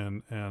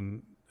in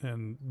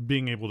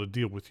being able to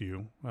deal with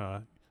you,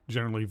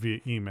 generally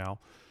via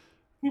email.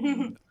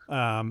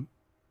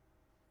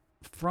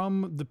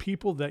 From the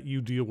people that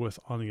you deal with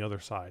on the other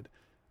side,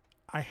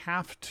 I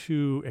have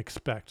to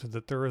expect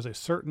that there is a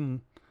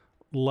certain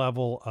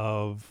level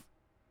of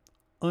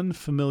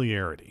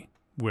unfamiliarity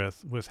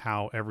with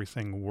how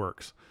everything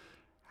works.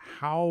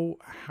 How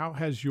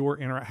has your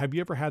have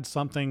you ever had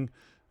something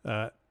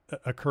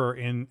occur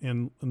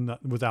in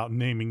without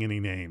naming any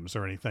names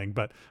or anything,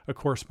 but a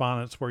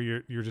correspondence where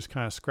you're just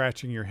kind of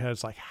scratching your head?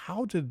 It's like,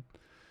 how did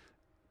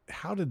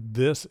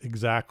this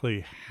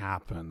exactly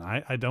happen?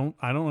 I don't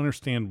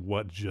understand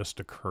what just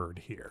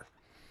occurred here.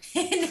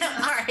 No,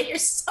 all right, you're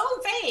so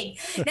vague.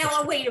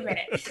 Now, wait a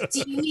minute.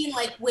 Do you mean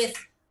like with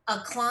a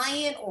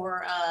client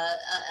or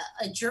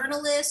a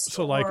journalist?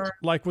 So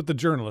like with the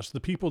journalists, the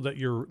people that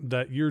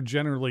you're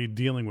generally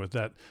dealing with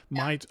that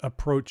might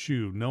approach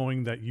you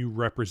knowing that you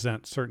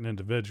represent certain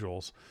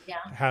individuals. Yeah.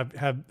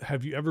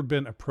 Have you ever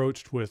been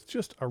approached with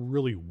just a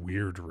really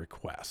weird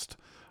request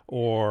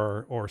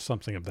or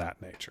something of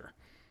that nature?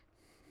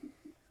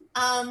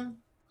 Wow.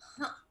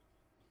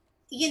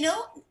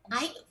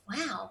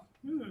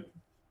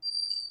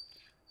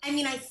 I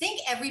mean, I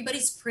think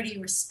everybody's pretty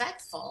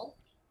respectful.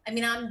 I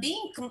mean, I'm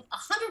being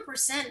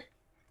 100%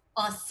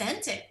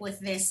 authentic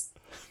with this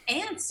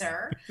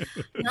answer.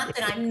 Not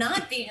that I'm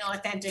not being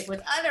authentic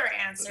with other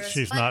answers.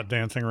 She's not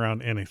dancing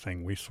around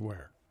anything, we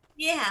swear.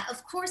 Yeah,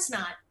 of course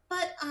not.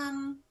 But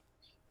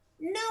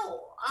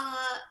no,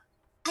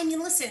 I mean,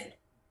 listen,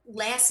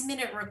 last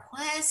minute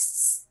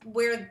requests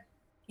where,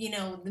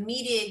 the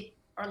media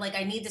are like,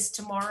 I need this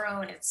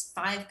tomorrow and it's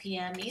 5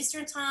 p.m.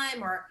 Eastern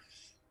time, or,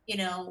 you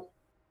know,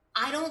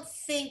 I don't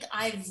think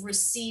I've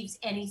received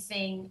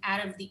anything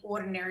out of the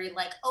ordinary,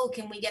 like, oh,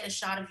 can we get a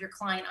shot of your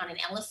client on an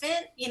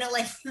elephant?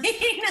 Like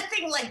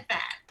nothing like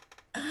that.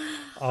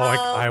 Oh,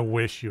 I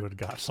wish you had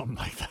got something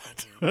like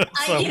that.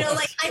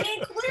 Clearly,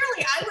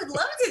 I would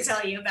love to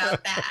tell you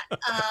about that.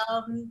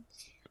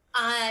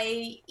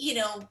 I,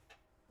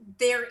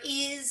 there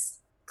is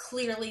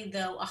clearly,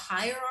 though, a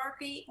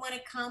hierarchy when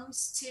it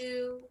comes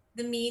to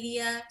the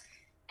media.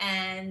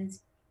 And,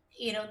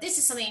 this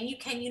is something,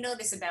 and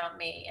this about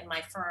me and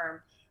my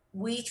firm.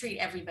 We treat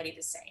everybody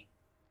the same.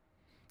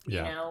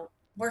 Yeah.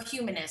 We're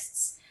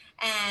humanists.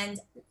 And,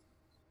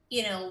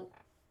 you know,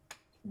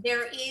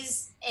 there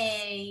is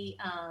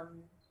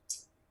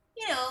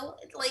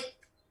like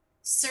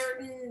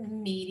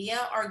certain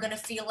media are going to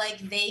feel like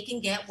they can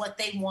get what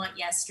they want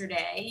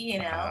yesterday,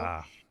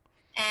 Ah,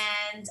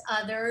 and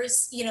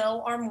others,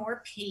 are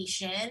more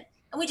patient.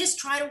 And we just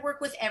try to work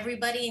with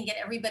everybody and get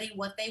everybody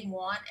what they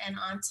want and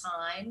on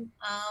time.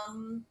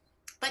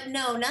 But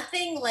no,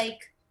 nothing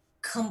like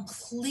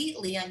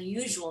completely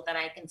unusual that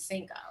I can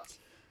think of.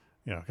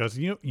 yeah, because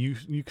you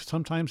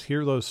sometimes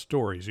hear those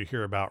stories. You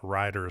hear about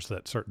riders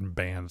that certain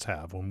bands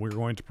have. When we're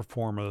going to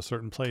perform at a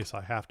certain place,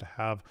 I have to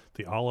have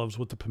the olives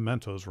with the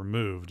pimentos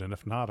removed, and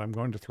if not, I'm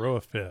going to throw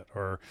a fit.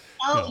 Or,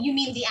 Oh, you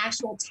mean the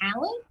actual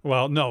talent?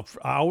 well, no,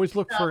 I always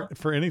look Oh,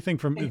 for anything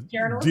from the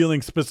journalists?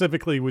 dealing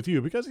specifically with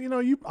you, because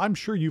I'm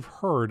sure you've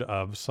heard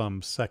of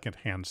some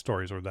secondhand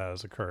stories where that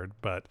has occurred,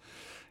 but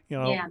you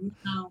know Yeah.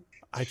 No.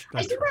 I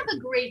I do try. have a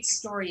great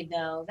story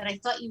though that I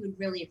thought you would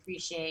really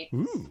appreciate.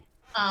 Ooh,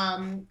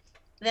 Um,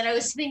 that I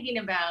was thinking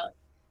about.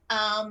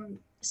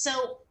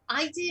 So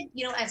I did,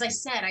 as I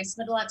said, I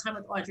spent a lot of time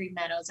with Audrey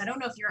Meadows. I don't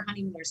know if you're a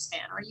Honeymooners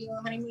fan. Are you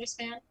a Honeymooners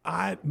fan?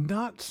 I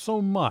not so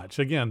much.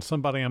 Again,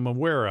 somebody I'm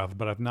aware of,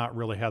 but I've not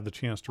really had the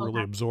chance to really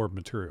Okay. absorb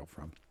material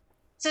from.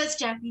 So it's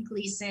Jackie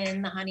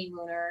Gleason, The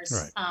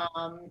Honeymooners.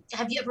 Right.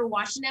 Have you ever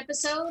watched an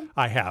episode?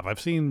 I have. I've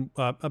seen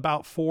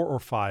about 4 or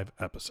 5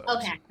 episodes.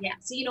 Okay, yeah.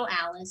 So you know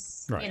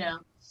Alice, Right.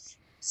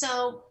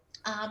 So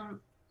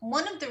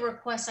one of the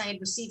requests I had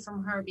received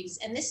from her, because,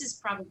 and this is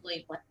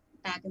probably what,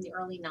 back in the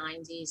early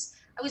 90s,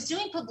 I was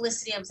doing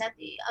publicity. I was at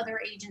the other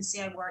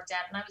agency I worked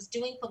at, and I was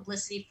doing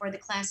publicity for the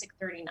Classic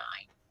 39.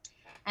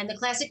 And the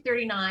Classic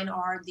 39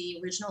 are the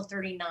original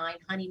 39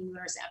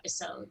 Honeymooners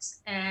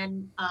episodes.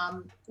 And,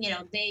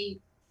 they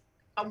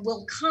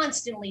will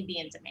constantly be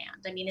in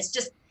demand. I mean,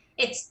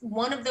 it's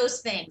one of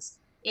those things.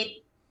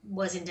 It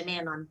was in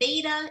demand on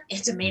beta,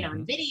 it's in demand Hmm.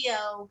 on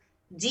video,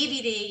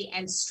 DVD,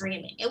 and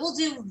streaming. It will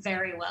do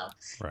very well.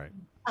 Right.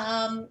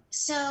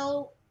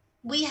 So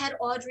we had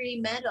Audrey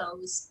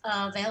Meadows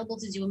available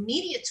to do a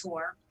media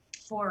tour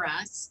for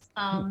us.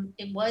 Hmm.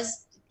 It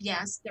was,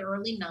 yes, the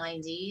early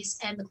 90s,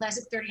 and the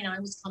Classic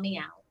 39 was coming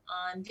out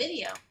on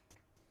video.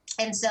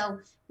 And so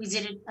we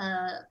did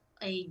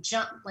a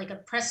jump, like a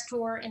press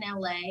tour in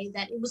LA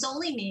that it was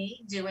only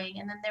me doing.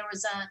 And then there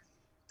was a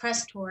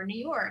press tour in New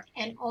York.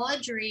 And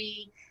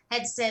Audrey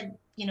had said,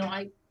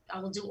 I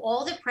will do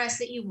all the press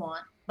that you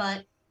want,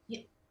 but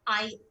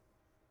I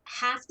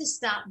have to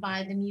stop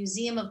by the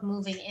Museum of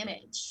Moving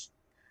Image,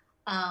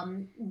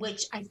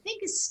 which I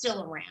think is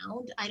still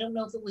around. I don't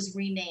know if it was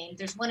renamed.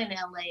 There's one in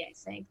LA, I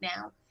think,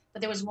 now.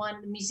 But there was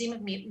one, the Museum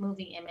of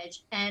Moving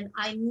Image, and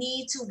I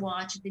need to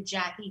watch the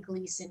Jackie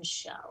Gleason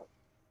show.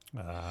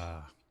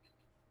 Ah.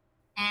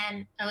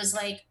 And I was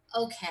like,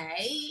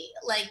 okay,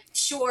 like,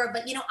 sure.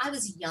 But, I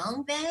was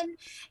young then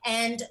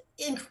and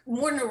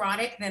more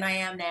neurotic than I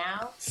am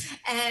now.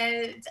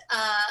 And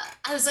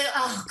I was like,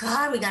 oh,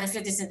 God, we got to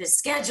fit this in the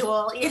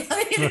schedule.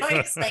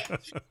 It's like,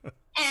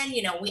 and,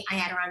 I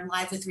had her on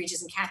Live with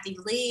Regis and Kathy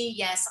Lee.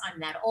 Yes, I'm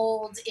that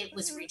old. It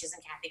was Regis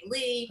and Kathy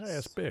Lee. Hey,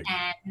 that's big.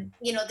 And,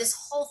 this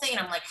whole thing. And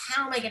I'm like,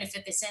 how am I going to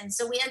fit this in?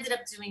 So we ended up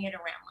doing it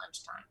around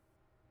lunchtime.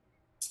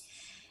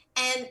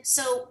 And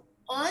so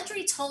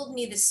Audrey told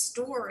me the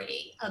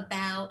story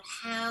about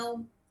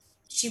how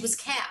she was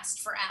cast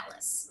for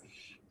Alice.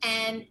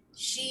 And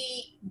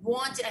she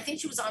wanted, I think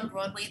she was on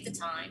Broadway at the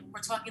time.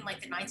 We're talking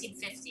like the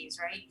 1950s,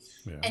 right?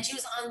 Yeah. And she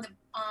was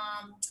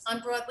on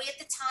Broadway at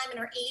the time, and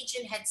her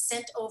agent had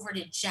sent over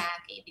to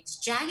Jackie, because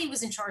Jackie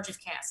was in charge of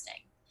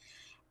casting,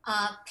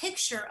 a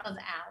picture of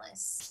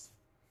Alice,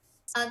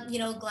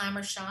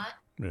 glamour shot.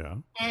 Yeah.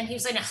 And he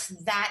was like, no,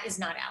 that is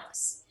not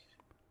Alice.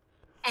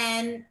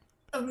 And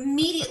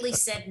immediately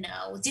said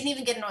no, didn't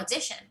even get an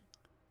audition.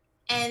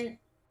 And,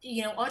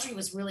 Audrey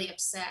was really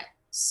upset.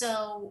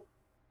 So,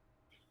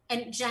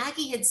 and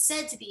Jackie had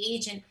said to the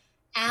agent,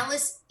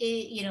 Alice,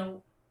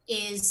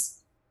 is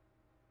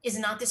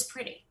not this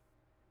pretty.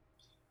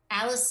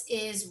 Alice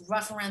is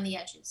rough around the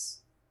edges.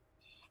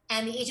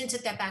 And the agent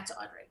took that back to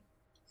Audrey.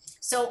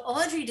 So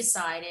Audrey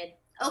decided,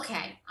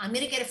 okay, I'm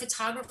going to get a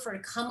photographer to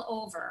come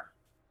over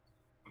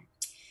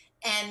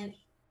and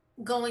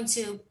going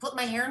to put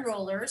my hair in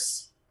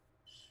rollers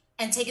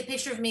and take a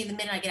picture of me the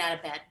minute I get out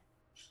of bed.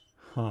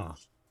 Huh.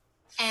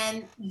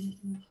 And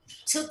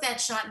took that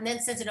shot and then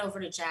sent it over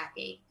to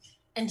Jackie.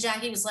 And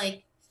Jackie was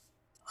like,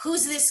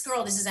 "Who's this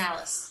girl? This is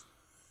Alice."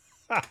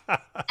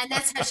 And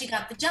that's how she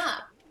got the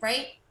job,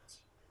 right?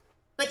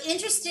 But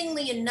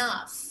interestingly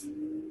enough,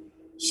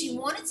 she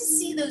wanted to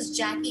see those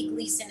Jackie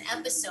Gleason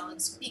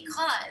episodes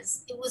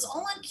because it was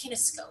all on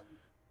Kinescope.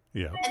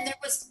 Yeah. And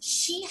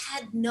she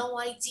had no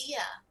idea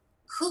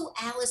who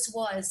Alice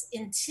was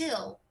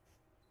until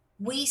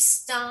we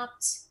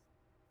stopped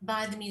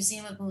by the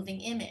Museum of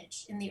Moving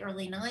Image in the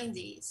early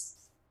 90s.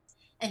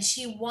 And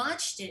she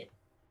watched it.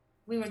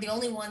 We were the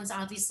only ones,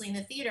 obviously, in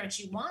the theater, and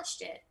she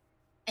watched it.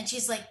 And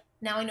she's like,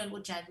 now I know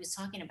what Jackie was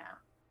talking about.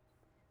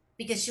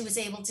 Because she was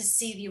able to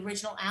see the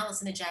original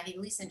Alice in the Jackie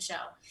Gleason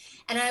show.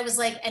 And I was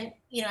like, and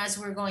as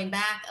we were going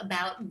back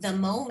about the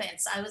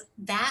moments,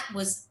 that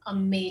was a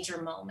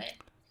major moment.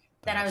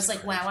 That I was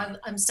like, wow,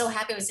 I'm so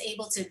happy I was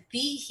able to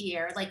be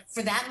here. Like,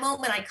 for that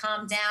moment, I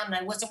calmed down and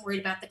I wasn't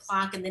worried about the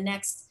clock and the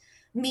next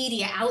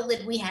media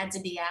outlet we had to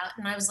be at.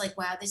 And I was like,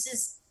 wow, this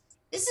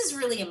is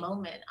really a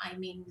moment. I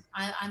mean,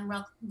 I'm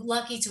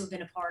lucky to have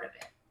been a part of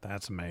it.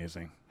 That's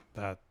amazing.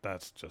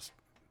 That's just...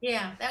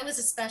 Yeah, that was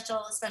a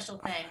special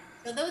thing.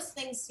 So those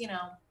things,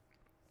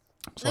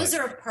 those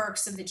are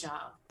perks of the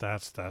job.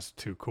 That's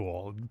too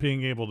cool.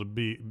 Being able to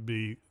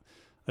be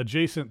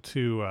adjacent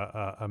to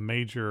a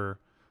major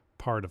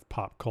part of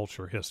pop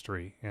culture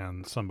history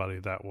and somebody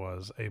that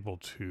was able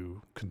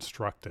to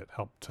construct it,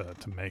 help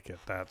to make it.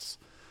 That's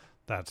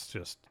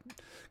just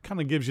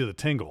kind of gives you the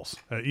tingles.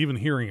 Even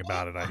hearing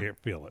about it, I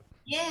feel it.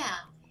 Yeah,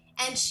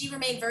 and she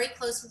remained very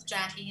close with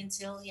Jackie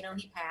until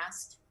he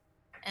passed,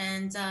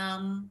 and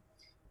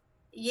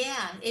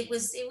yeah, it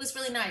was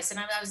really nice, and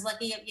I was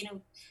lucky.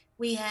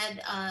 We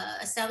had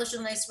established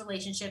a nice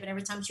relationship, and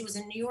every time she was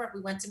in New York,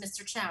 we went to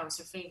Mr. Chow's,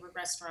 her favorite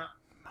restaurant.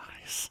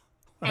 Nice.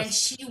 And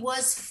she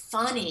was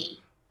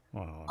funny.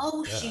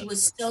 Well, she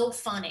was so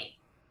funny.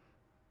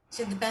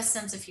 She had the best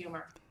sense of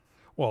humor.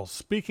 Well,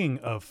 speaking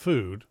of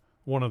food,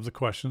 one of the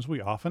questions we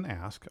often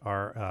ask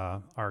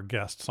our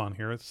guests on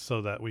here,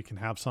 so that we can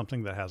have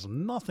something that has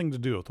nothing to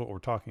do with what we're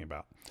talking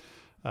about.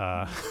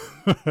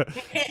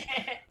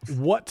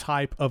 What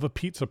type of a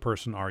pizza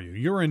person are you?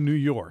 You're in New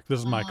York. This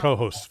is my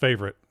co-host's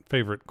favorite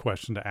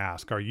question to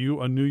ask. Are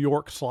you a New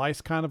York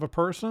slice kind of a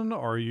person,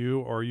 or are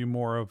you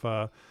more of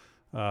a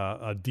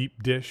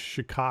deep dish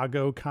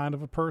Chicago kind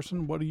of a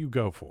person? What do you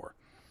go for?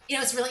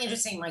 It's really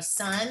interesting. My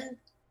son,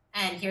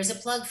 and here's a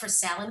plug for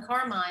Sal and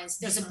Carmine's.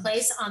 There's a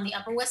place on the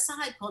Upper West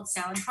Side called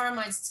Sal and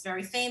Carmine's. It's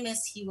very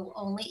famous. He will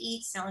only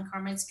eat Sal and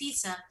Carmine's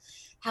pizza.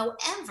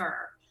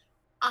 However,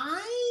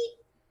 I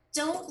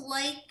don't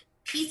like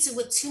pizza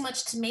with too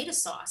much tomato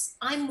sauce.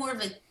 I'm more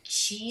of a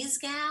cheese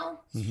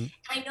gal. Mm-hmm.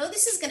 I know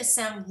this is going to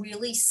sound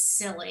really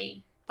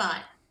silly,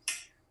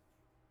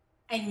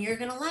 and you're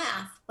going to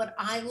laugh, but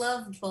I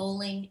love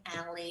bowling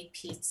alley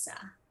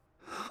pizza.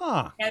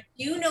 Huh. Now,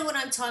 you know what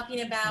I'm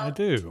talking about? I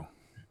do.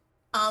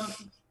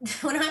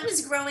 When I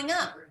was growing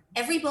up,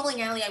 every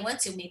bowling alley I went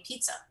to made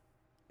pizza.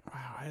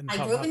 Wow, I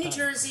grew up in New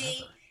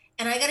Jersey,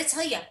 and I got to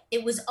tell you,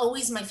 it was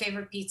always my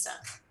favorite pizza.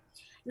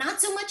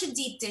 Not so much a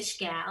deep dish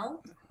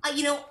gal.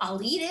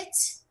 I'll eat it.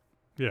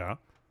 Yeah.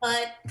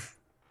 But,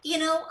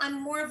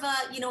 I'm more of a,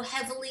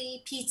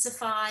 heavily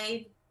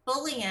pizzified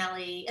bowling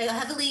alley,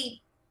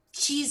 heavily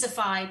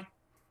cheesified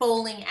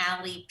bowling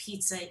alley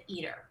pizza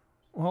eater.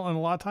 Well, and a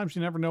lot of times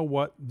you never know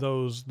what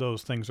those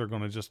things are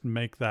going to just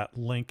make that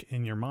link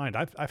in your mind.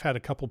 I've had a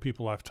couple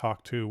people I've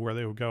talked to where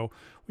they would go,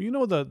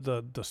 well,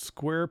 the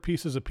square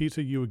pieces of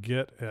pizza you would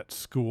get at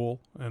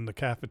school in the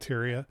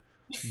cafeteria.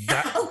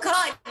 Oh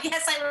God,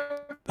 yes, I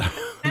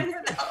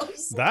remember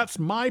those. That's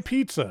my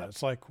pizza.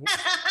 It's like,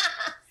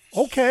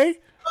 okay.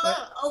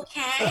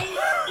 Okay.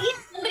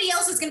 Somebody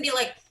else is going to be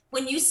like,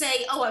 when you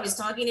say, oh, I was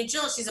talking to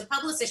Jill, she's a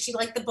publicist, she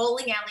liked the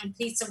bowling alley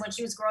pizza when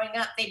she was growing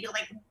up, they'd be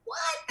like, what?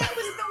 That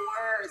was the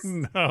worst.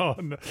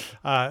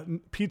 No.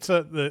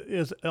 Pizza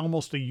is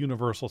almost a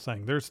universal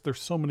thing. There's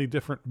so many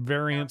different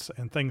variants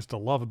and things to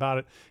love about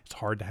it. It's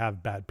hard to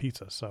have bad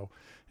pizza. So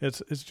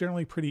it's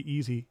generally pretty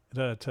easy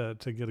to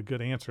get a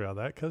good answer out of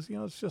that, because,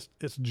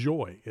 it's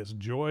joy. It's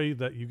joy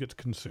that you get to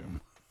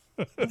consume.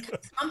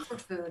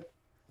 Comfort food.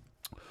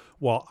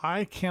 Well,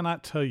 I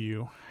cannot tell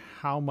you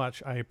how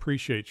much I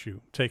appreciate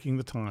you taking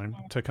the time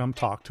to come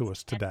talk to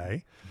us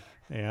today.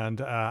 And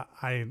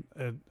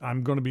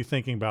I'm going to be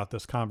thinking about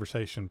this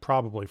conversation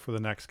probably for the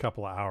next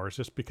couple of hours,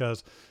 just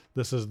because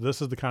this is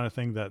the kind of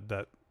thing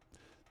that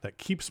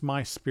keeps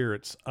my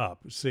spirits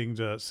up, seeing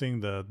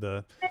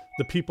the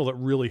people that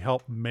really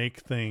help make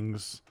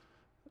things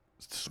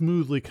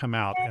smoothly come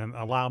out and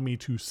allow me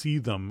to see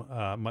them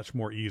much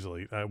more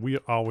easily. We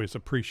always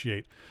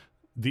appreciate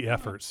the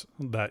efforts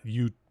that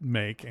you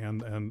make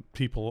and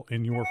people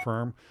in your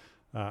firm.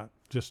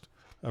 Just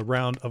a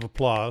round of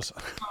applause.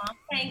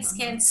 Thanks,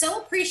 Ken.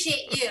 So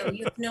appreciate you.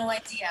 You have no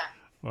idea.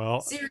 Well,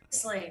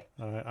 seriously.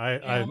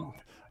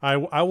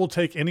 I will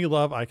take any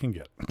love I can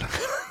get.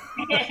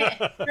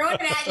 Throwing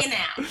it at you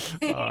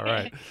now. All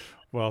right.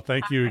 Well,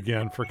 thank you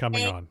again for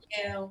coming on.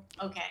 Thank you.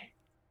 Okay.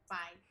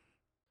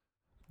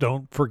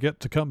 Don't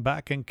forget to come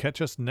back and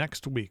catch us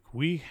next week.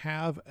 We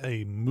have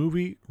a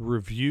movie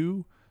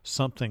review,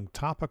 something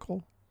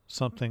topical,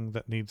 something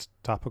that needs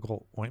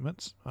topical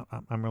ointments.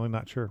 I'm really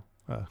not sure.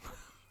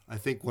 I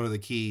think one of the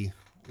key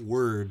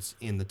words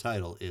in the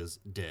title is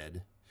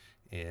dead.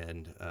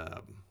 And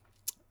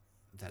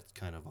that's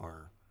kind of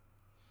our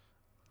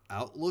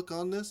outlook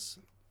on this.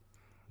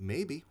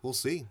 Maybe. We'll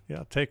see.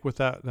 Yeah, take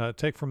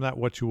from that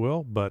what you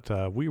will.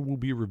 But we will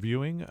be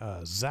reviewing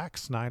Zack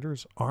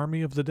Snyder's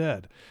Army of the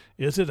Dead.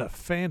 Is it a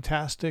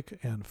fantastic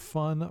and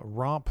fun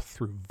romp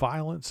through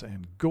violence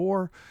and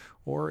gore,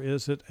 or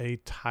is it a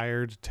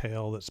tired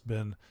tale that's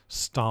been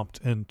stomped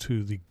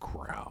into the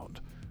ground?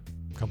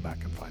 Come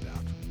back and find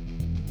out.